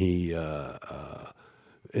 and then he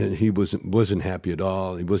wasn't happy at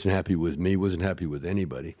all. He wasn't happy with me, wasn't happy with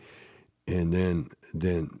anybody. And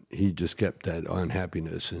then he just kept that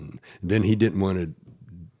unhappiness, and then he didn't want to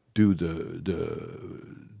do the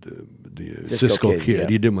Cisco Kid. Yeah.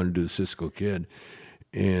 He didn't want to do the Cisco Kid.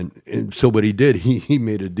 And so what he did, he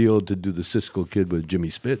made a deal to do the Cisco Kid with Jimmy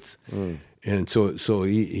Spitz. And so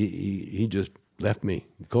he just left me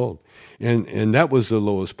cold. And that was the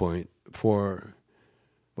lowest point for...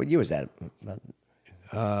 What year was that?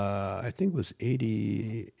 I think it was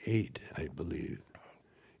 88, I believe.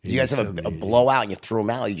 Do you guys have a blowout and you threw him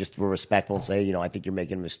out? You just were respectful and say, I think you're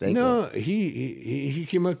making a mistake? No, he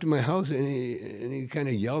came up to my house and he kind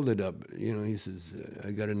of yelled it up. He says, I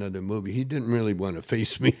got another movie. He didn't really want to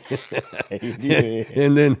face me.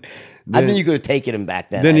 And then I think you could have taken him back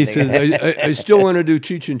then. Then he says, I still want to do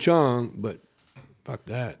Cheech and Chong, but fuck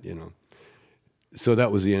that, So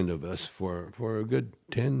that was the end of us for a good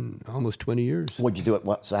 10, almost 20 years. What'd you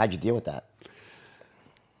do? So how'd you deal with that?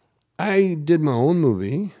 I did my own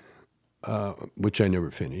movie, which I never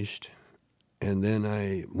finished, and then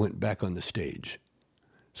I went back on the stage.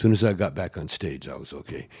 As soon as I got back on stage, I was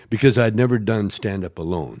okay. Because I'd never done stand-up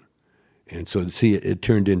alone. And so, it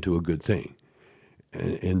turned into a good thing.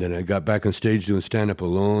 And then I got back on stage doing stand-up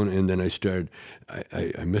alone, and then I started,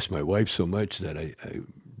 I missed my wife so much that I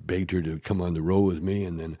begged her to come on the road with me,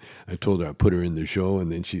 and then I told her I'd put her in the show,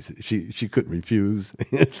 and then she couldn't refuse.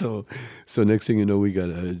 so next thing you know, we got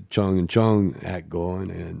a Chong and Chong act going,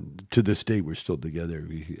 and to this day we're still together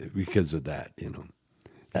because of that.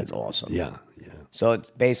 That's awesome. Yeah. So it's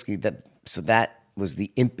basically that. So that was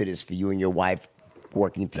the impetus for you and your wife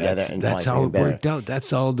working together. That's how it worked out.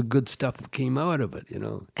 That's all the good stuff came out of it.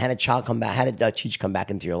 How did Chong come back? How did Cheech come back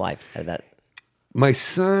into your life? How did that? My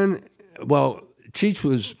son. Well, Cheech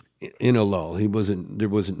was in a lull. There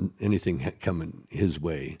wasn't anything coming his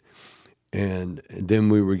way. And then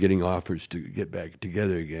we were getting offers to get back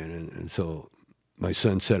together again. And so my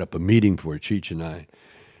son set up a meeting for Cheech and I.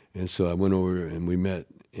 And so I went over and we met,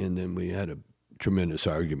 and then we had a tremendous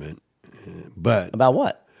argument. But about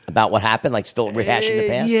what? About what happened? Like still rehashing the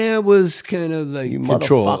past? Yeah, it was kind of like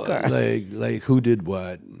control. Motherfucker. Like who did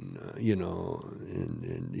what, and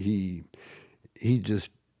he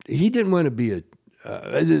didn't want to be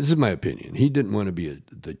this is my opinion. He didn't want to be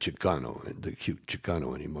the Chicano, the cute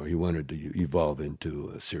Chicano anymore. He wanted to evolve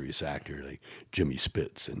into a serious actor like Jimmy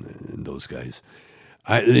Spitz and those guys.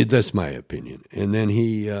 That's my opinion. And then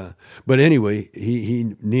but anyway,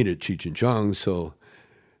 he needed Cheech and Chong, so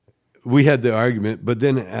we had the argument. But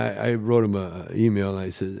then I wrote him an email, and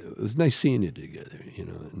I said, it was nice seeing you together,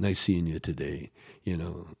 nice seeing you today,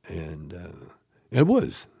 and it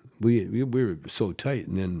was. We were so tight,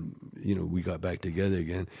 and then we got back together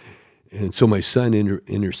again, and so my son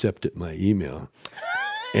intercepted my email,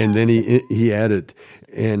 and then he added,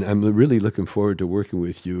 and I'm really looking forward to working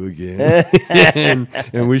with you again,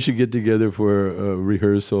 and we should get together for a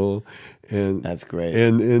rehearsal, and that's great.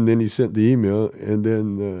 And then he sent the email, and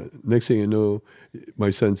then next thing you know,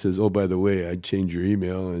 my son says, "Oh, by the way, I changed your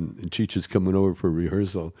email, and Cheech is coming over for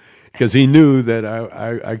rehearsal." Because he knew that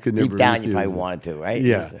I could never. Deep down, you probably wanted to, right?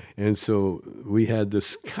 Yeah. And so we had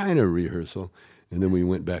this kind of rehearsal, and then we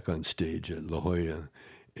went back on stage at La Jolla,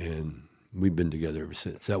 and we've been together ever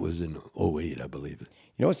since. That was in 2008, I believe. You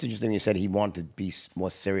know what's interesting? You said he wanted to be more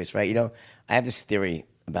serious, right? I have this theory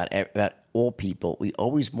about all people. We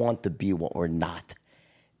always want to be what we're not.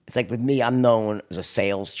 It's like with me, I'm known as a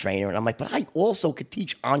sales trainer, and I'm like, but I also could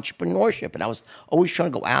teach entrepreneurship, and I was always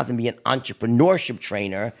trying to go out and be an entrepreneurship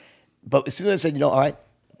trainer. But as soon as I said, all right,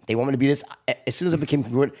 they want me to be this, as soon as I became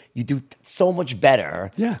congruent, you do so much better.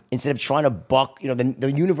 Yeah. Instead of trying to buck,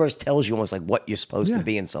 the universe tells you almost like what you're supposed to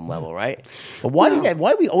be in some level, right? But why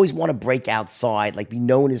do we always want to break outside, like be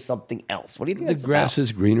known as something else? What do you think that's the grass about?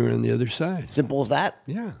 Is greener on the other side. Simple as that?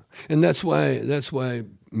 Yeah. And that's why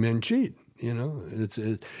men cheat,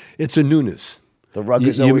 It's a newness. The rug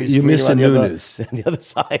is always you miss the newness on the other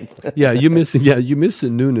side. you miss the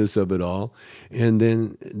newness of it all, and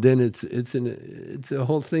then it's a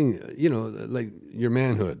whole thing. Like your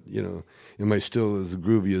manhood. Am I still as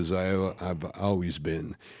groovy as I've always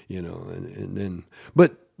been? And then,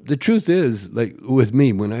 but the truth is, like with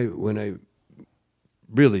me, when I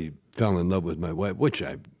really fell in love with my wife, which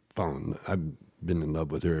I've been in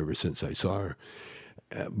love with her ever since I saw her,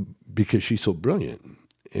 because she's so brilliant.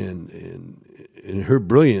 And her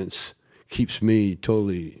brilliance keeps me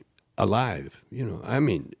totally alive.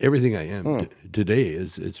 Everything I am today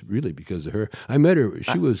it's really because of her. I met her.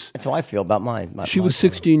 She was. That's how I feel about mine. She was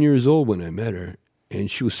 16 years old when I met her, and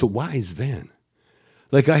she was so wise then.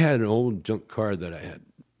 Like I had an old junk car that I had.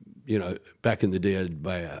 Back in the day, I'd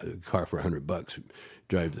buy a car for $100,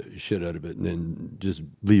 drive the shit out of it, and then just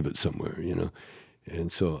leave it somewhere. And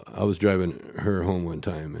so I was driving her home one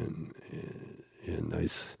time, and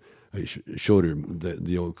I showed her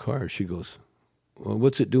the old car. She goes, "Well,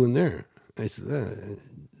 what's it doing there?" I said,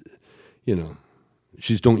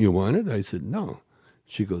 She says, "Don't you want it?" I said, "No."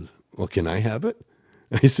 She goes, "Well, can I have it?"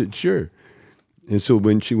 I said, "Sure." And so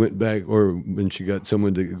when she went back, or when she got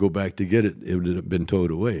someone to go back to get it, it would have been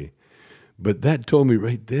towed away. But that told me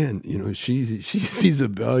right then, she sees the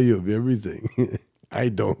value of everything. I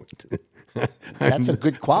don't. That's a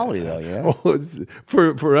good quality, though, yeah. Oh,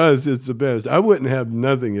 for us, it's the best. I wouldn't have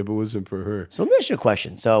nothing if it wasn't for her. So let me ask you a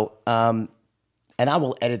question. So, and I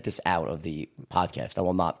will edit this out of the podcast. I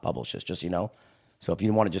will not publish this, just so you know. So if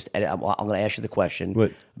you want to just edit, I'm going to ask you the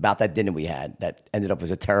question about that dinner we had that ended up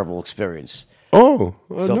as a terrible experience. Oh,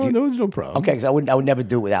 So no, if you- there was no problem. Okay, because I would never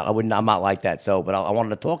do it without. I'm not like that. So, but I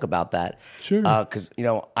wanted to talk about that. Sure. Because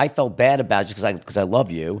I felt bad about it just because I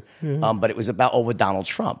love you. But it was about over Donald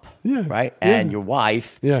Trump. Yeah. Right. Yeah. And your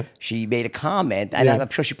wife. Yeah. She made a comment, and Yeah. I'm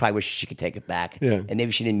sure she probably wishes she could take it back. Yeah. And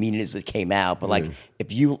maybe she didn't mean it as it came out. But like,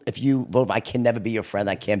 if you vote, I can never be your friend.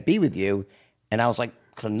 I can't be with you. And I was like,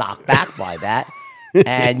 kind of knocked back by that.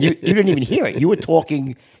 And you didn't even hear it. You were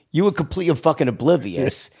talking. You were completely fucking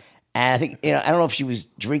oblivious. And I think I don't know if she was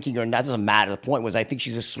drinking or not. It doesn't matter. The point was, I think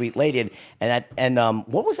she's a sweet lady. And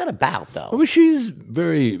what was that about, though? Well, she's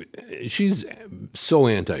so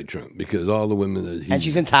anti-Trump because all the women that And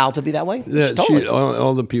she's entitled to be that way.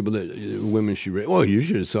 all the people that women she raised. Well, you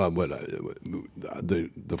should have saw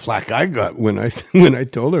the flack I got when I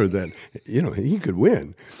told her that he could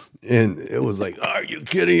win. And it was like, are you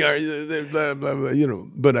kidding? Are you blah, blah, blah,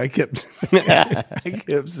 But I kept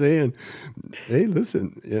saying, hey,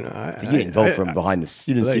 listen, you didn't vote for him behind the.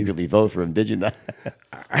 You didn't secretly vote for him, did you?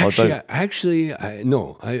 Actually,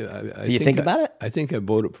 no. Do you think about it? I think I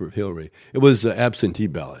voted for Hillary. It was absentee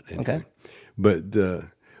ballot. Anyway. Okay.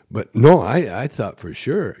 But no, I thought for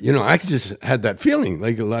sure. I just had that feeling,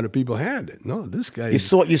 like a lot of people had. No, this guy. It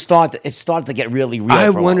started to get really real.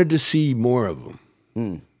 I wanted to see more of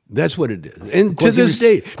him. That's what it is. And to this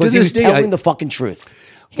day, because he was telling the fucking truth.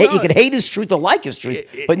 You can hate his truth or like his truth,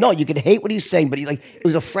 but no, you can hate what he's saying. But it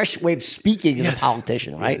was a fresh way of speaking as a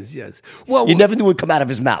politician, right? Yes. Well, you never knew it would come out of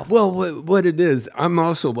his mouth. Well, what it is, I'm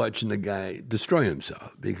also watching the guy destroy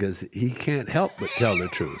himself because he can't help but tell the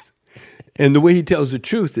truth. And the way he tells the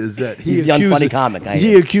truth is that he's the unfunny comic.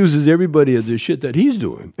 He accuses everybody of the shit that he's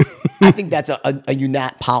doing. I think that's a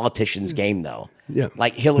unit politician's game, though. Yeah,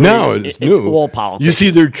 like Hillary. Now it's new. All politics. You see,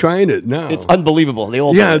 they're trying it now. It's unbelievable.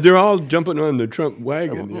 They're all jumping on the Trump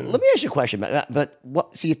wagon. Let me ask you a question. But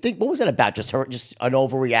what? So you think what was that about? Just an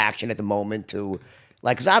overreaction at the moment to,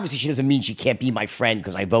 because obviously she doesn't mean she can't be my friend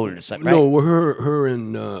because I voted or something. Right? No, her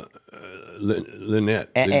and Lynette,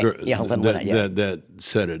 Lynette, that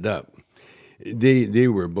set it up. They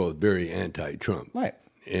were both very anti-Trump. Right.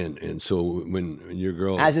 And so when your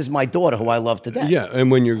girl, as is my daughter, who I love to death. Yeah,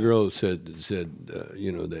 and when your girl said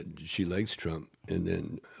that she likes Trump,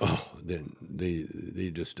 and then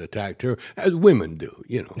they just attacked her as women do.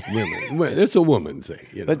 Women. It's a woman thing.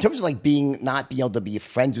 But in terms of not being able to be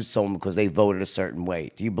friends with someone because they voted a certain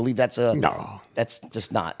way, do you believe that's no? That's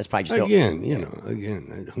just not. That's probably just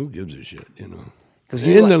again, who gives a shit? Because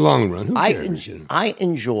in the long run, who cares? I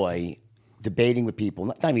enjoy debating with people,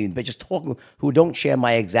 not even, but just talking who don't share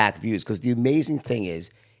my exact views. Because the amazing thing is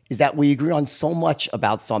that we agree on so much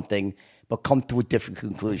about something, but come to a different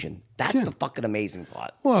conclusion. That's the fucking amazing part.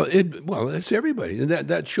 Well, it's everybody.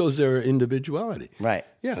 That shows their individuality. Right.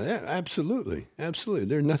 Yeah, absolutely.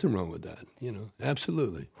 There's nothing wrong with that.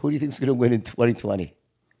 Absolutely. Who do you think is going to win in 2020?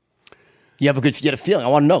 You have a feeling. I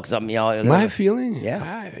want to know because my feeling.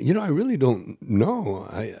 Yeah. I really don't know.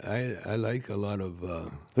 I like a lot of.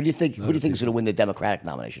 Who do you think? Who do you think is going to win the Democratic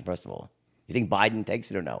nomination? First of all, you think Biden takes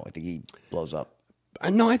it or no? I think he blows up.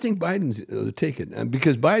 No, I think Biden's take it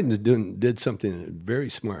because Biden did something very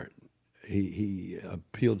smart. He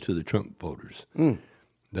appealed to the Trump voters.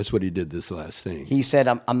 That's what he did this last thing. He said,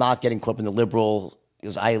 "I'm not getting caught up in the liberal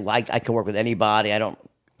because I can work with anybody. I don't."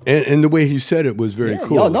 And the way he said it was very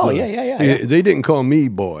cool. Oh, no, yeah. They didn't call me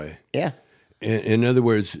boy. Yeah. In other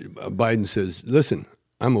words, Biden says, "Listen,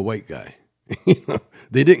 I'm a white guy."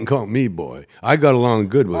 They didn't call me boy. I got along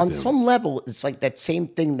good with him. On some level, it's like that same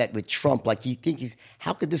thing that with Trump. Like you think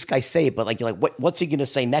how could this guy say it? But you're like, what's he going to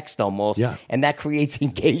say next? Almost. Yeah. And that creates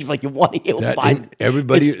engagement. Like you want to hear Biden.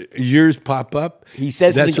 Everybody, ears pop up. He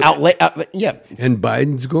says something yeah. And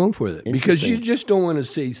Biden's going for it because you just don't want to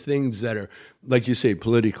say things that are, like you say,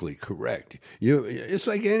 politically correct. It's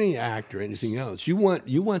like any act or anything else. You want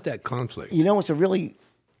that conflict. It's a really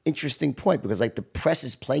interesting point because the press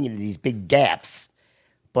is playing into these big gaffes,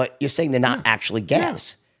 but you're saying they're not actually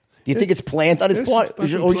gaffes. Yeah. Do you think it's planned on his part, or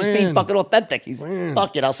just being fucking authentic? He's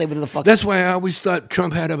fuck it. I'll say whatever the fuck. That's why I always thought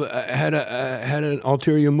Trump had an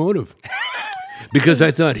ulterior motive. Because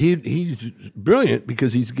I thought he's brilliant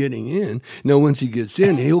because he's getting in. Now, once he gets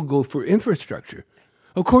in, he'll go for infrastructure.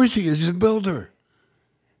 Of course he is. He's a builder.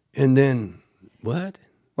 And then what?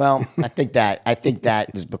 Well, I think that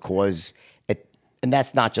was because and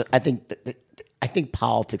that's not just. I think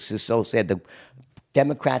politics is so sad. The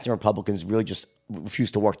Democrats and Republicans really just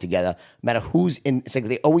refuse to work together. No matter who's in, it's like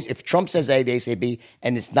they always, if Trump says A, they say B,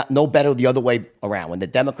 and it's not no better the other way around. When the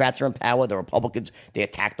Democrats are in power, the Republicans, they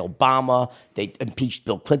attacked Obama, they impeached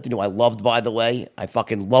Bill Clinton, who I loved, by the way. I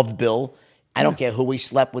fucking loved Bill. I don't care who he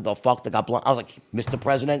slept with or fucked or got blown. I was like, Mr.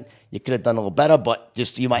 President, you could have done a little better, but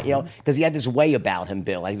just, you might, because he had this way about him,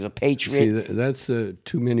 Bill. Like he was a patriot. See, that's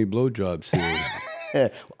too many blowjobs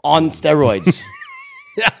here. On steroids.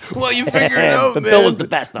 Yeah, well, you figure it out, But man. Bill was the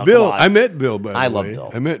best. No, Bill, come on. I met Bill, by the way. I love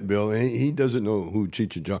Bill. I met Bill, and he doesn't know who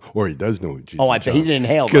Cheech and Chong, or he does know who Cheech Oh, I and bet Chong. he didn't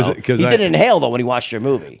inhale, though. He didn't inhale, though, when he watched your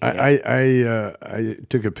movie. I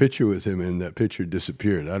took a picture with him, and that picture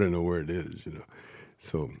disappeared. I don't know where it is,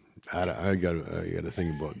 So I got to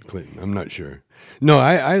think about Clinton. I'm not sure. No,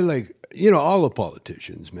 I like, all the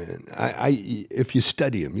politicians, man. If you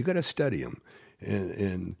study them, you got to study them.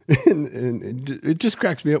 And it just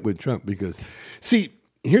cracks me up with Trump because, see,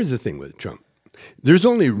 here's the thing with Trump. There's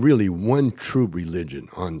only really one true religion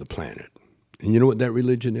on the planet. And you know what that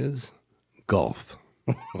religion is? Golf.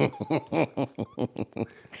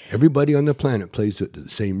 Everybody on the planet plays it to the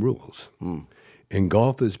same rules. And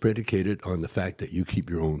golf is predicated on the fact that you keep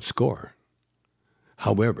your own score.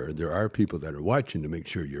 However, there are people that are watching to make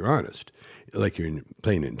sure you're honest, like you're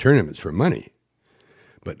playing in tournaments for money.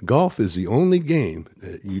 But golf is the only game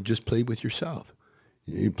that you just play with yourself.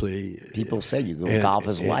 You play. People say golf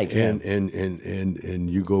is life. And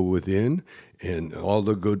you go within, and all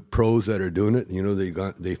the good pros that are doing it,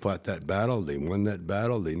 they fought that battle, they won that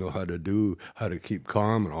battle, they know how to keep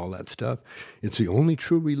calm and all that stuff. It's the only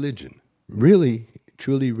true religion, really,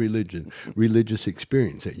 truly religious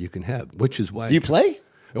experience that you can have, which is why. Do you play?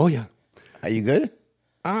 Oh yeah. Are you good?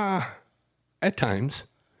 At times.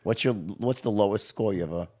 What's the lowest score you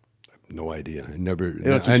ever? No idea. I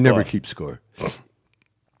never keep score.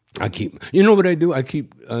 I keep. You know what I do? I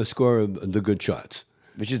keep score of the good shots.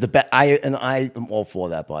 Which is the best. I am all for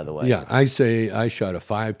that, by the way. Yeah, I say I shot a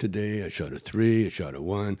 5 today. I shot a 3. I shot a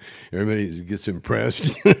 1. Everybody gets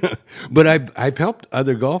impressed. But I've helped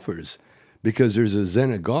other golfers because there's a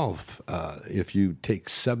zen of golf. If you take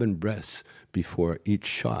 7 breaths before each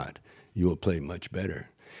shot, you will play much better.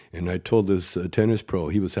 And I told this tennis pro,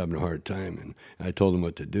 he was having a hard time, and I told him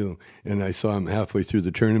what to do. And I saw him halfway through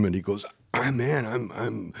the tournament. He goes, man,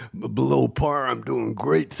 I'm below par. I'm doing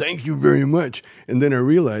great. Thank you very much. And then I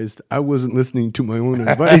realized I wasn't listening to my own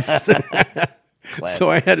advice. So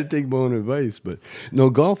I had to take my own advice. But no,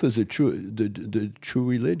 golf is the true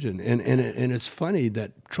religion. And it's funny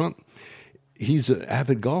that Trump, he's an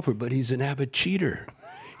avid golfer, but he's an avid cheater.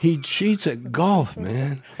 He cheats at golf,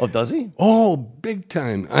 man. Oh, does he? Oh, big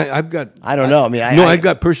time. I've got. I don't know. I mean, I've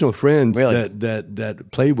got personal friends really? that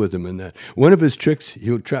play with him, and that one of his tricks,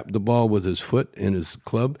 he'll trap the ball with his foot and his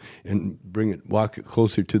club and walk it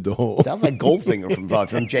closer to the hole. Sounds like Goldfinger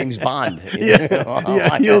from James Bond.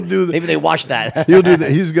 Yeah, he'll do that. Maybe they watched that. He'll do that.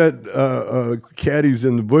 He's got caddies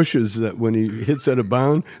in the bushes that when he hits at a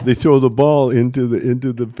bound, they throw the ball into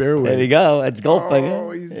the fairway. There you go. That's Goldfinger. Oh,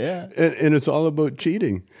 and it's all about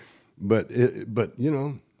cheating. But who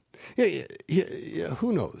knows,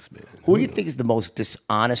 man? Who do you think is the most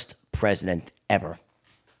dishonest president ever?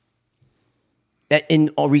 That in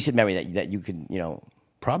recent memory that you could,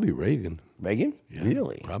 Probably Reagan. Reagan? Yeah,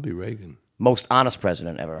 really? Probably Reagan. Most honest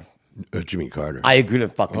president ever. Jimmy Carter. I agree to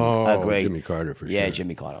fucking agree. Jimmy Carter for sure. Yeah,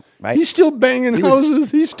 Jimmy Carter. Right? He's still banging houses.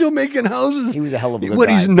 He's still making houses. He was a hell of a good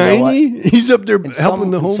guy. He's 90? He's up there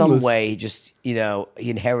helping the homeless. In some way, just, he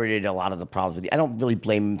inherited a lot of the problems. I don't really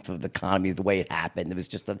blame him for the economy, the way it happened. It was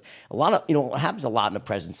just a lot of, it happens a lot in the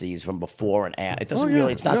presidencies from before and after. It doesn't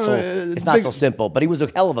really, it's not so simple. But he was a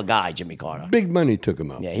hell of a guy, Jimmy Carter. Big money took him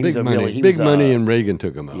out. Yeah, he big was money. big money, and Reagan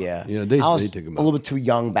took him out. Yeah. They took him out. A little bit too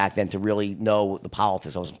young back then to really know the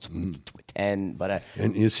politics. I was 10, but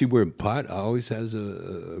and you see where pot always has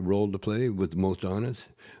a role to play with the most honest.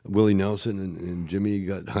 Willie Nelson and Jimmy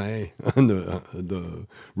got high on the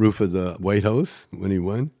roof of the White House when he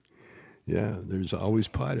won. Yeah, there's always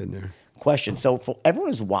pot in there. Question. So for everyone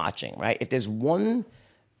who's watching, right? If there's one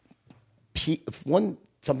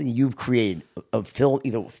something you've created, a film,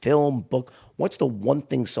 either film, book, what's the one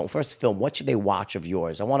thing? So first film, what should they watch of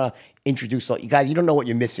yours? I want to introduce you guys. You don't know what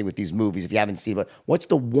you're missing with these movies if you haven't seen it. But what's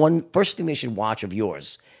the first thing they should watch of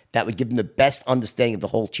yours that would give them the best understanding of the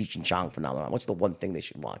whole Cheech and Chong phenomenon? What's the one thing they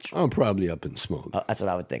should watch? I'm probably Up in Smoke. That's what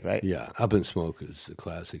I would think, right? Yeah, Up in Smoke is a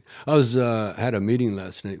classic. I was had a meeting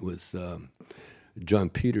last night with John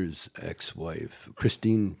Peters' ex-wife,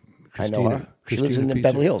 Christina. I know her. She lives in Peters.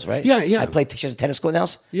 Beverly Hills, right? Yeah. She has a tennis court in the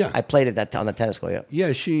house? Yeah. I played on the tennis court, yeah.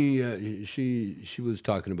 Yeah, she was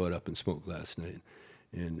talking about Up in Smoke last night,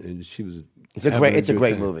 and she was. It's a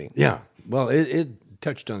great movie. Yeah. Well, it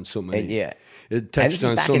touched on so many. Yeah. It And touched this is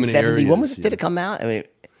on back so in many 70. areas. When was it? Did it come out? I mean,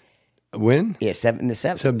 When? yeah, in the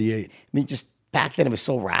 70s. 78. I mean, just back then it was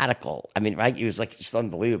so radical. I mean, right? It was like just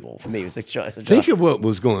unbelievable for me. It was like Think of what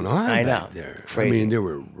was going on I know. back there. Crazy. I mean, there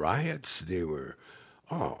were riots. There were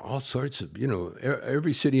all sorts of,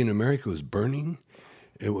 every city in America was burning.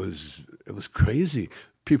 It was crazy.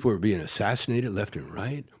 People were being assassinated left and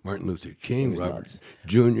right. Martin Luther King, Robert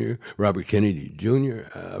Kennedy Jr.,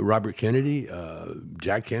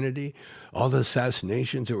 Jack Kennedy, all the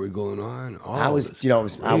assassinations that were going on. I was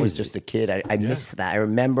just a kid. I missed that. I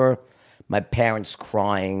remember my parents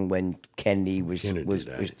crying when Kennedy was his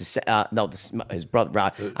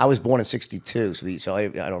brother. I was born in '62, so I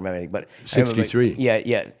don't remember anything. But 63.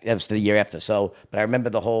 Yeah, that was the year after. So, but I remember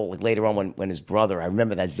the whole later on when his brother. I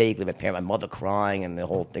remember that vaguely. My mother crying, and the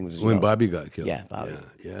whole thing was when Bobby got killed. Yeah, Bobby.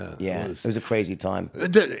 Yeah. It was a crazy time.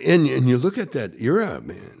 And you look at that era,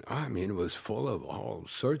 man. I mean, it was full of all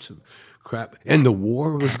sorts of crap, and the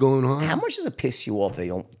war was going on. How much does it piss you off they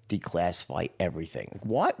don't declassify everything?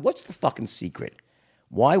 Why? What's the fucking secret?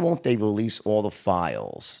 Why won't they release all the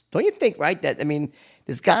files? Don't you think, right?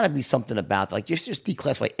 There's got to be something about just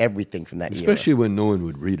declassify everything from that Especially when no one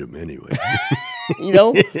would read them anyway.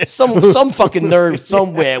 Some fucking nerd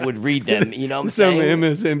somewhere would read them. You know what I'm saying?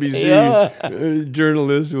 Some MSNBC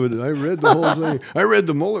journalist would. I read the whole thing. I read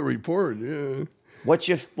the Mueller report. Yeah. What's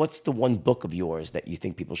the one book of yours that you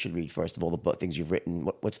think people should read first of all the things you've written?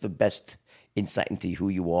 What's the best insight into who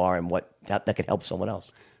you are and that could help someone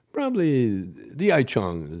else? Probably the I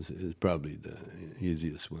Chong is probably the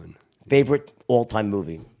easiest one. Favorite all-time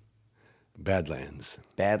movie? Badlands.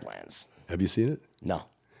 Have you seen it? No.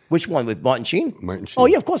 Which one with Martin Sheen? Martin Sheen. Oh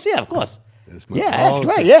yeah, of course. That's that's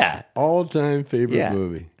great. Yeah, all-time favorite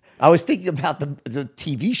movie. I was thinking about the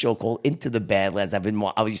TV show called Into the Badlands. I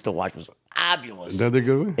used to watch. It was fabulous. Another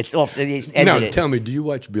good one. It's off. Now tell me, do you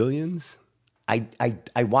watch Billions? I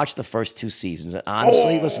watched the first 2 seasons. And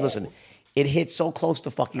honestly, listen. It hit so close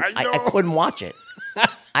to fucking. I couldn't watch it.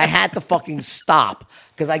 I had to fucking stop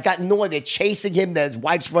because I got annoyed. They're chasing him. His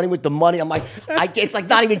wife's running with the money. I'm like, it's like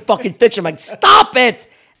not even fucking fiction. I'm like, stop it.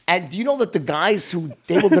 And do you know that the guys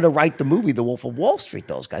they were going to write the movie, The Wolf of Wall Street,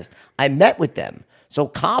 those guys, I met with them. So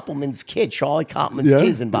Koppelman's kid, Charlie Koppelman's kid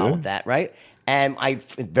is involved with that, right? And I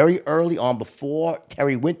very early on, before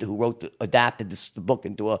Terry Winter, who adapted the book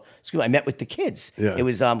into a screen, I met with the kids. Yeah. It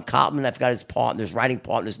was Koppelman. I forgot his writing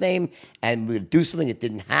partner's name, and we would do something. It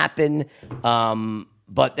didn't happen.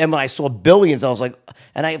 But then when I saw Billions, I was like,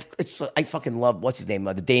 and I fucking love what's his name?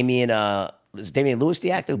 Is Damian Lewis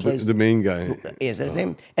the actor who plays the main guy? Is that his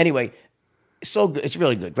name? Anyway. So good. It's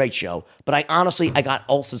really good. Great show. But I got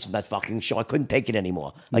ulcers from that fucking show. I couldn't take it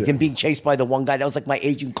anymore. Like him being chased by the one guy. That was like my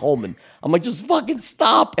Agent Coleman. I'm like, just fucking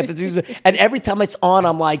stop. And every time it's on,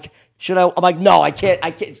 I'm like, should I? I'm like, no, I can't.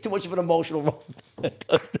 It's too much of an emotional role.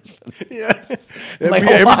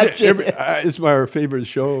 It's my favorite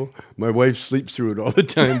show. My wife sleeps through it all the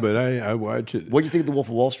time, but I watch it. What do you think of The Wolf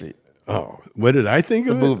of Wall Street? Oh, what did I think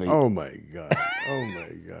of the movie? Oh my God.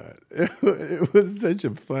 It was such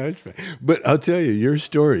a flashback. But I'll tell you, your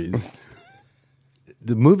stories,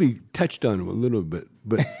 the movie touched on them a little bit,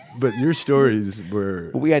 but your stories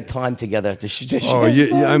were... We had time together to shoot.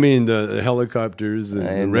 I mean, the helicopters and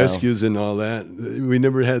the rescues and all that. We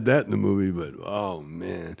never had that in the movie, but oh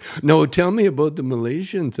man. No, tell me about the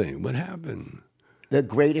Malaysian thing. What happened? The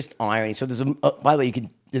greatest irony. So by the way,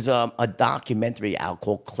 there's a documentary out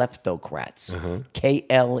called Kleptocrats,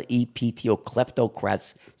 KLEPTO,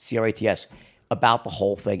 Kleptocrats, CRATS, about the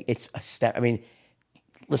whole thing. It's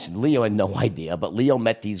listen, Leo had no idea, but Leo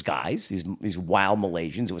met these guys, these wild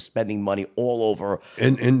Malaysians who were spending money all over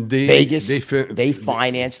Vegas. They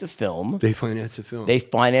financed the film. They financed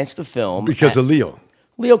the film because of Leo.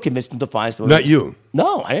 Leo convinced them to finance the film. Not you.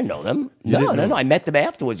 No, I didn't know them. No. I met them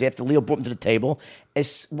afterwards. After Leo brought them to the table.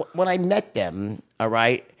 When I met them, all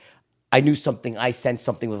right, I knew something. I sensed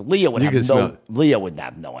something with Leo. Leo would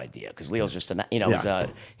have no idea because Leo's just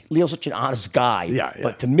Leo's such an honest guy. Yeah.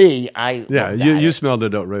 But to me, you smelled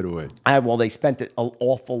it out right away. They spent an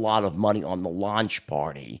awful lot of money on the launch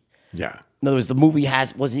party. Yeah. In other words, the movie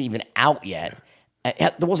wasn't even out yet.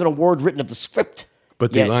 There wasn't a word written of the script.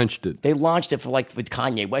 But they launched it. They launched it with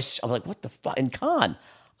Kanye West. I was like, what the fuck? In Cannes.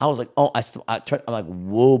 I was like, I'm like,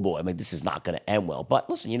 whoa, boy. I mean, this is not going to end well. But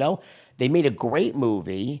listen, they made a great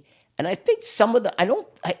movie. And I think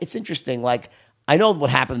it's interesting. Like, I know what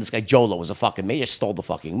happened to this guy, Jolo, was a fucking man. He just stole the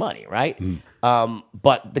fucking money, right?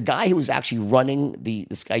 But the guy who was actually running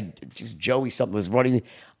this guy, Joey something, was running.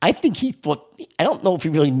 I think he thought, I don't know if he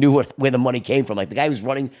really knew where the money came from. Like, the guy who was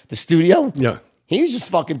running the studio. Yeah. He was just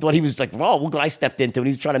fucking thought he was like, well, look what I stepped into. And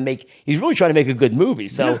he's really trying to make a good movie.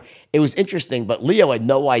 So it was interesting. But Leo had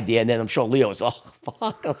no idea. And then I'm sure Leo was, oh,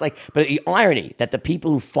 fuck. I was like, but the irony that the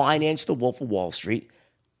people who financed the Wolf of Wall Street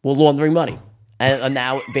were laundering money. And are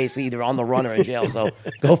now basically either on the run or in jail. So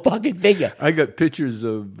go fucking figure. I got pictures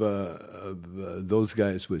of those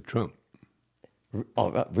guys with Trump.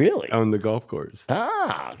 Oh, really? On the golf course.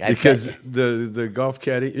 Ah. Because the golf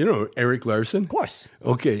caddy, Eric Larson? Of course.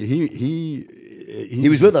 Okay, he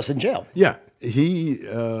was with us in jail. Yeah, he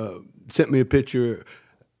sent me a picture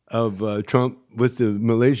of Trump with the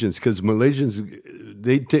Malaysians, because Malaysians,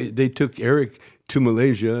 they took Eric to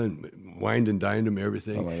Malaysia and wined and dined him,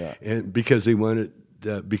 everything. Oh my God. And because they wanted,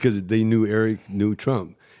 because they knew Eric knew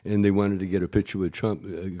Trump, and they wanted to get a picture with Trump,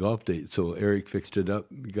 a golf date. So Eric fixed it up.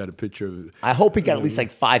 We got a picture of it. I hope he got at least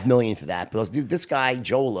like $5 million for that, because this guy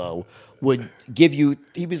Jolo would give you.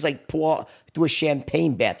 He was like do a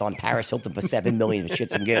champagne bath on Paris Hilton for $7 million for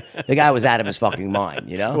shits and giggles. The guy was out of his fucking mind,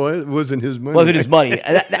 Well, it wasn't his money. Wasn't his money,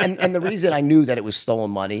 and the reason I knew that it was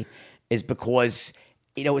stolen money is because.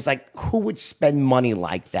 It's like, who would spend money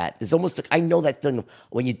like that? There's almost, I know that feeling of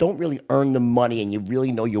when you don't really earn the money and you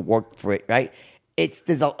really know you worked for it, right?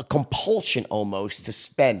 There's a compulsion almost to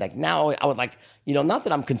spend. Like now I would like, not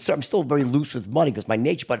that I'm concerned, I'm still very loose with money because my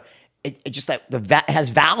nature, but it just like it has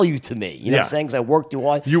value to me. You know what I'm saying? Because I worked too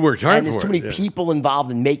hard. You worked hard and there's too many people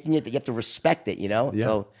involved in making it that you have to respect it, Yeah.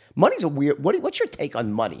 So money's a weird, what's your take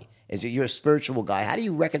on money? Is it you're a spiritual guy? How do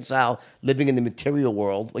you reconcile living in the material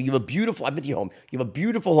world? Well, you have a beautiful, I've been to your home. You have a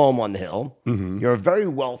beautiful home on the hill. Mm-hmm. You're a very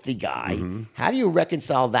wealthy guy. Mm-hmm. How do you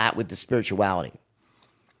reconcile that with the spirituality?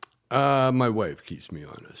 My wife keeps me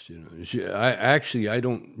honest. I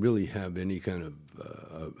don't really have any kind of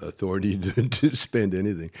authority to spend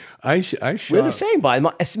anything. I shop. We're the same,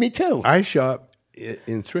 it's me too. I shop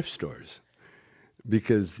in thrift stores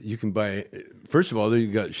because you can buy. First of all, you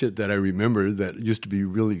got shit that I remember that used to be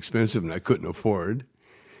really expensive and I couldn't afford.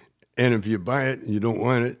 And if you buy it and you don't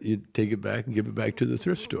want it, you take it back and give it back to the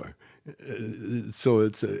thrift store. So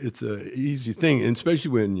it's a easy thing, and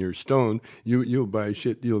especially when you're stoned, you'll buy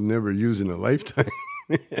shit you'll never use in a lifetime.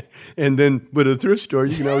 And then with a thrift store,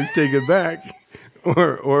 you can always take it back,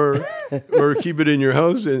 or keep it in your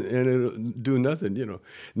house and it'll do nothing.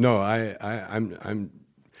 No, I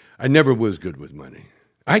never was good with money.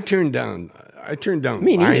 I turned down.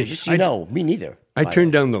 Me neither. Me neither. I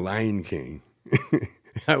turned down The Lion King.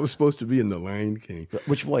 I was supposed to be in The Lion King.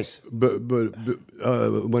 Which voice? But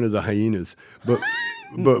one of the hyenas. But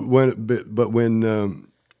when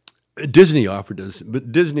Disney offered us,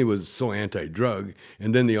 but Disney was so anti-drug,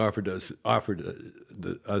 and then they offered us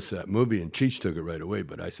that movie, and Cheech took it right away.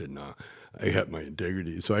 But I said, no, I have my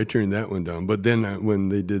integrity, so I turned that one down. But then when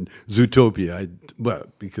they did Zootopia,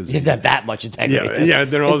 because you did that much integrity. Yeah.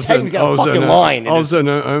 Then all of a sudden,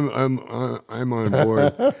 I'm on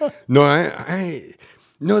board.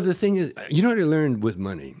 No, the thing is, what I learned with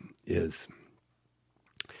money is,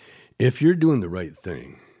 if you're doing the right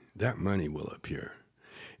thing, that money will appear.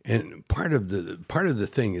 And part of the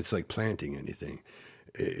thing, it's like planting anything.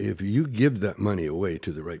 If you give that money away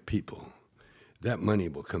to the right people, that money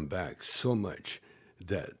will come back so much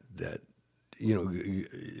that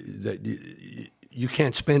you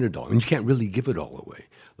can't spend it all, and you can't really give it all away.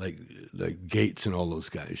 Like Gates and all those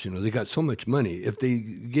guys, they got so much money. If they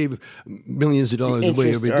gave millions of dollars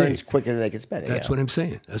away every day, quicker than they could spend it. That's what I'm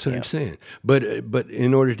saying. I'm saying. But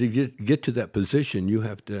in order to get to that position, you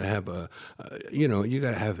have to have you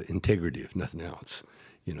got to have integrity, if nothing else.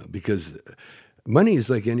 Because money is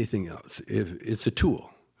like anything else. If it's a tool,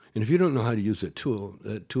 and if you don't know how to use that tool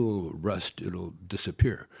will rust. It'll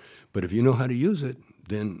disappear. But if you know how to use it,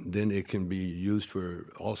 then it can be used for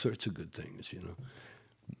all sorts of good things.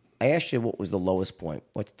 I asked you what was the lowest point.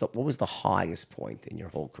 What was the highest point in your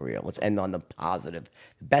whole career? Let's end on the positive.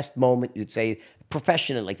 The best moment you'd say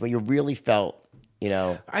professionally, like when you really felt,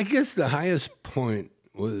 I guess the highest point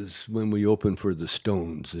was when we opened for the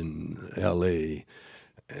Stones in L.A.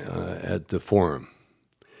 At the Forum.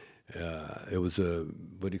 It was a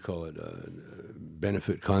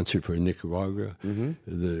benefit concert for Nicaragua, mm-hmm.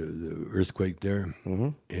 the earthquake there, mm-hmm.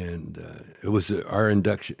 And it was our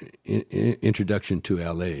introduction to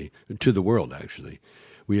L.A., to the world, actually.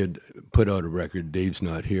 We had put out a record, Dave's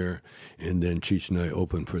Not Here, and then Cheech and I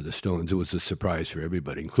opened for the Stones. It was a surprise for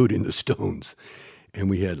everybody, including the Stones. And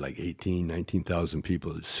we had like 19,000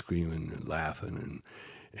 people screaming and laughing,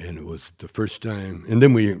 and it was the first time. And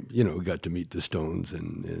then we, got to meet the Stones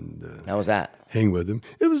and how was that? Hang with them.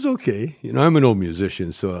 It was okay. I'm an old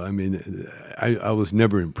musician, so I was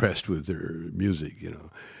never impressed with their music,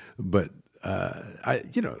 but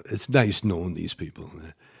it's nice knowing these people.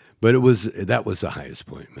 But that was the highest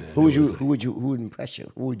point, man. Who would impress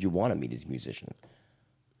you? Who would you want to meet as a musician?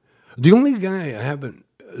 The only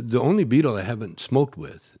the only Beatle I haven't smoked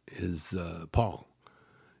with is Paul.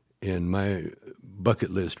 And my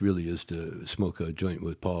bucket list really is to smoke a joint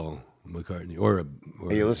with Paul McCartney.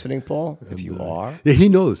 Are you listening, Paul? If you are. Yeah, he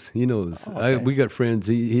knows. Oh, okay. We got friends.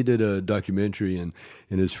 He did a documentary, and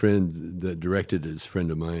his friend that directed it is a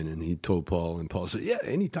friend of mine, and he told Paul, and Paul said, yeah,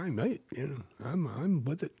 anytime, mate. I'm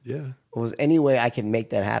with it, yeah. Well, is any way I can make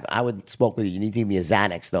that happen? I would smoke with you. You need to give me a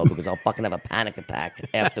Xanax, though, because I'll fucking have a panic attack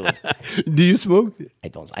afterwards. Do you smoke? I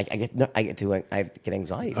don't. I get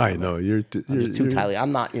anxiety. I know. I'm just too tightly.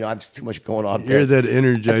 I'm not, I have too much going on. You're that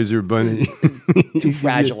Energizer bunny. It's too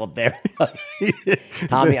fragile up there.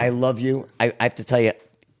 Tommy, I love you. I have to tell you,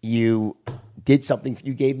 you did something.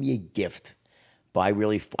 You gave me a gift. But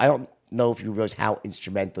I don't know if you realize how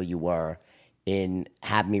instrumental you were in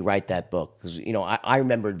having me write that book. Because, I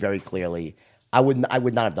remembered very clearly. I would not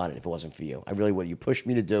have done it if it wasn't for you. I really would. You pushed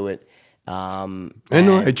me to do it. I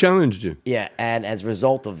know. I challenged you. Yeah. And as a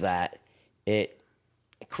result of that, it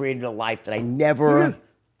created a life that I never,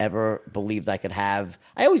 ever believed I could have.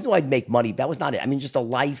 I always knew I'd make money. That was not it. I mean, just a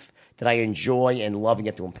life that I enjoy and love and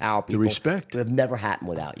get to empower people. The respect. It would have never happened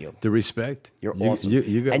without you. The respect. You're awesome.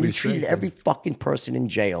 You got and you respect, treated every fucking person in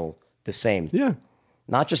jail the same. Yeah.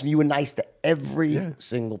 Not just you were nice to every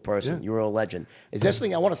single person. Yeah. You were a legend. Is this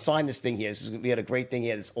thing? I want to sign this thing here. We had a great thing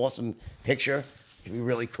here. This awesome picture. It'd be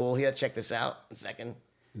really cool here. Check this out. A second.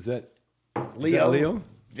 Is that Leo? Leo?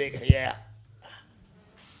 Yeah.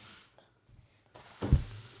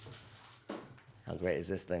 How great is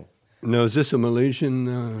this thing? No, is this a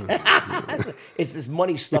Malaysian? It's this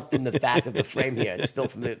money stuffed in the back of the frame here. It's still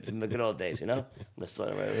from the good old days, Right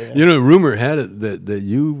here. Rumor had it that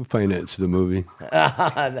you financed the movie.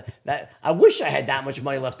 I wish I had that much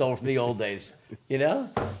money left over from the old days,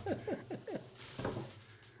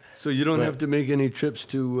 So you don't have to make any trips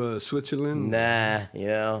to Switzerland? Nah,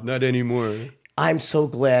 Not anymore. I'm so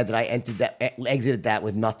glad that I exited that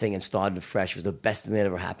with nothing and started fresh. It was the best thing that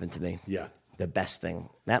ever happened to me. Yeah. The best thing.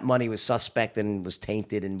 That money was suspect and was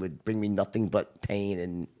tainted and would bring me nothing but pain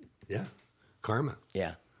and... Yeah. Karma.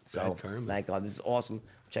 Yeah. So, karma. Thank God. This is awesome.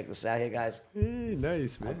 Check this out here, guys. Hey,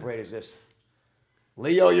 nice, man. How great is this?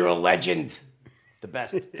 Leo, you're a legend. The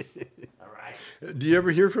best. All right. Do you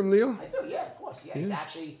ever hear from Leo? I do, yeah, of course. Yeah, he's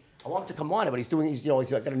actually... I want him to come on it, but he's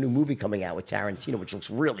got a new movie coming out with Tarantino, which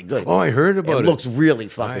looks really good. Oh, I heard about it. It looks really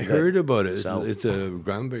fucking good. I heard about it. So, it's a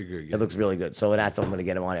groundbreaker again. It looks really good. So that's I'm going to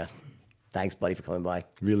get him on here. Thanks, buddy, for coming by.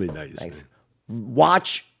 Really nice. Thanks. Man.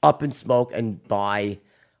 Watch Up and Smoke and buy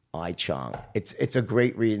I Chong. It's a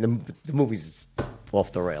great read. The movie's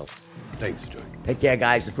off the rails. Thanks, George. Take care,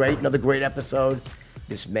 guys. Another great episode.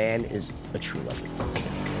 This man is a true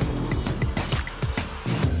legend.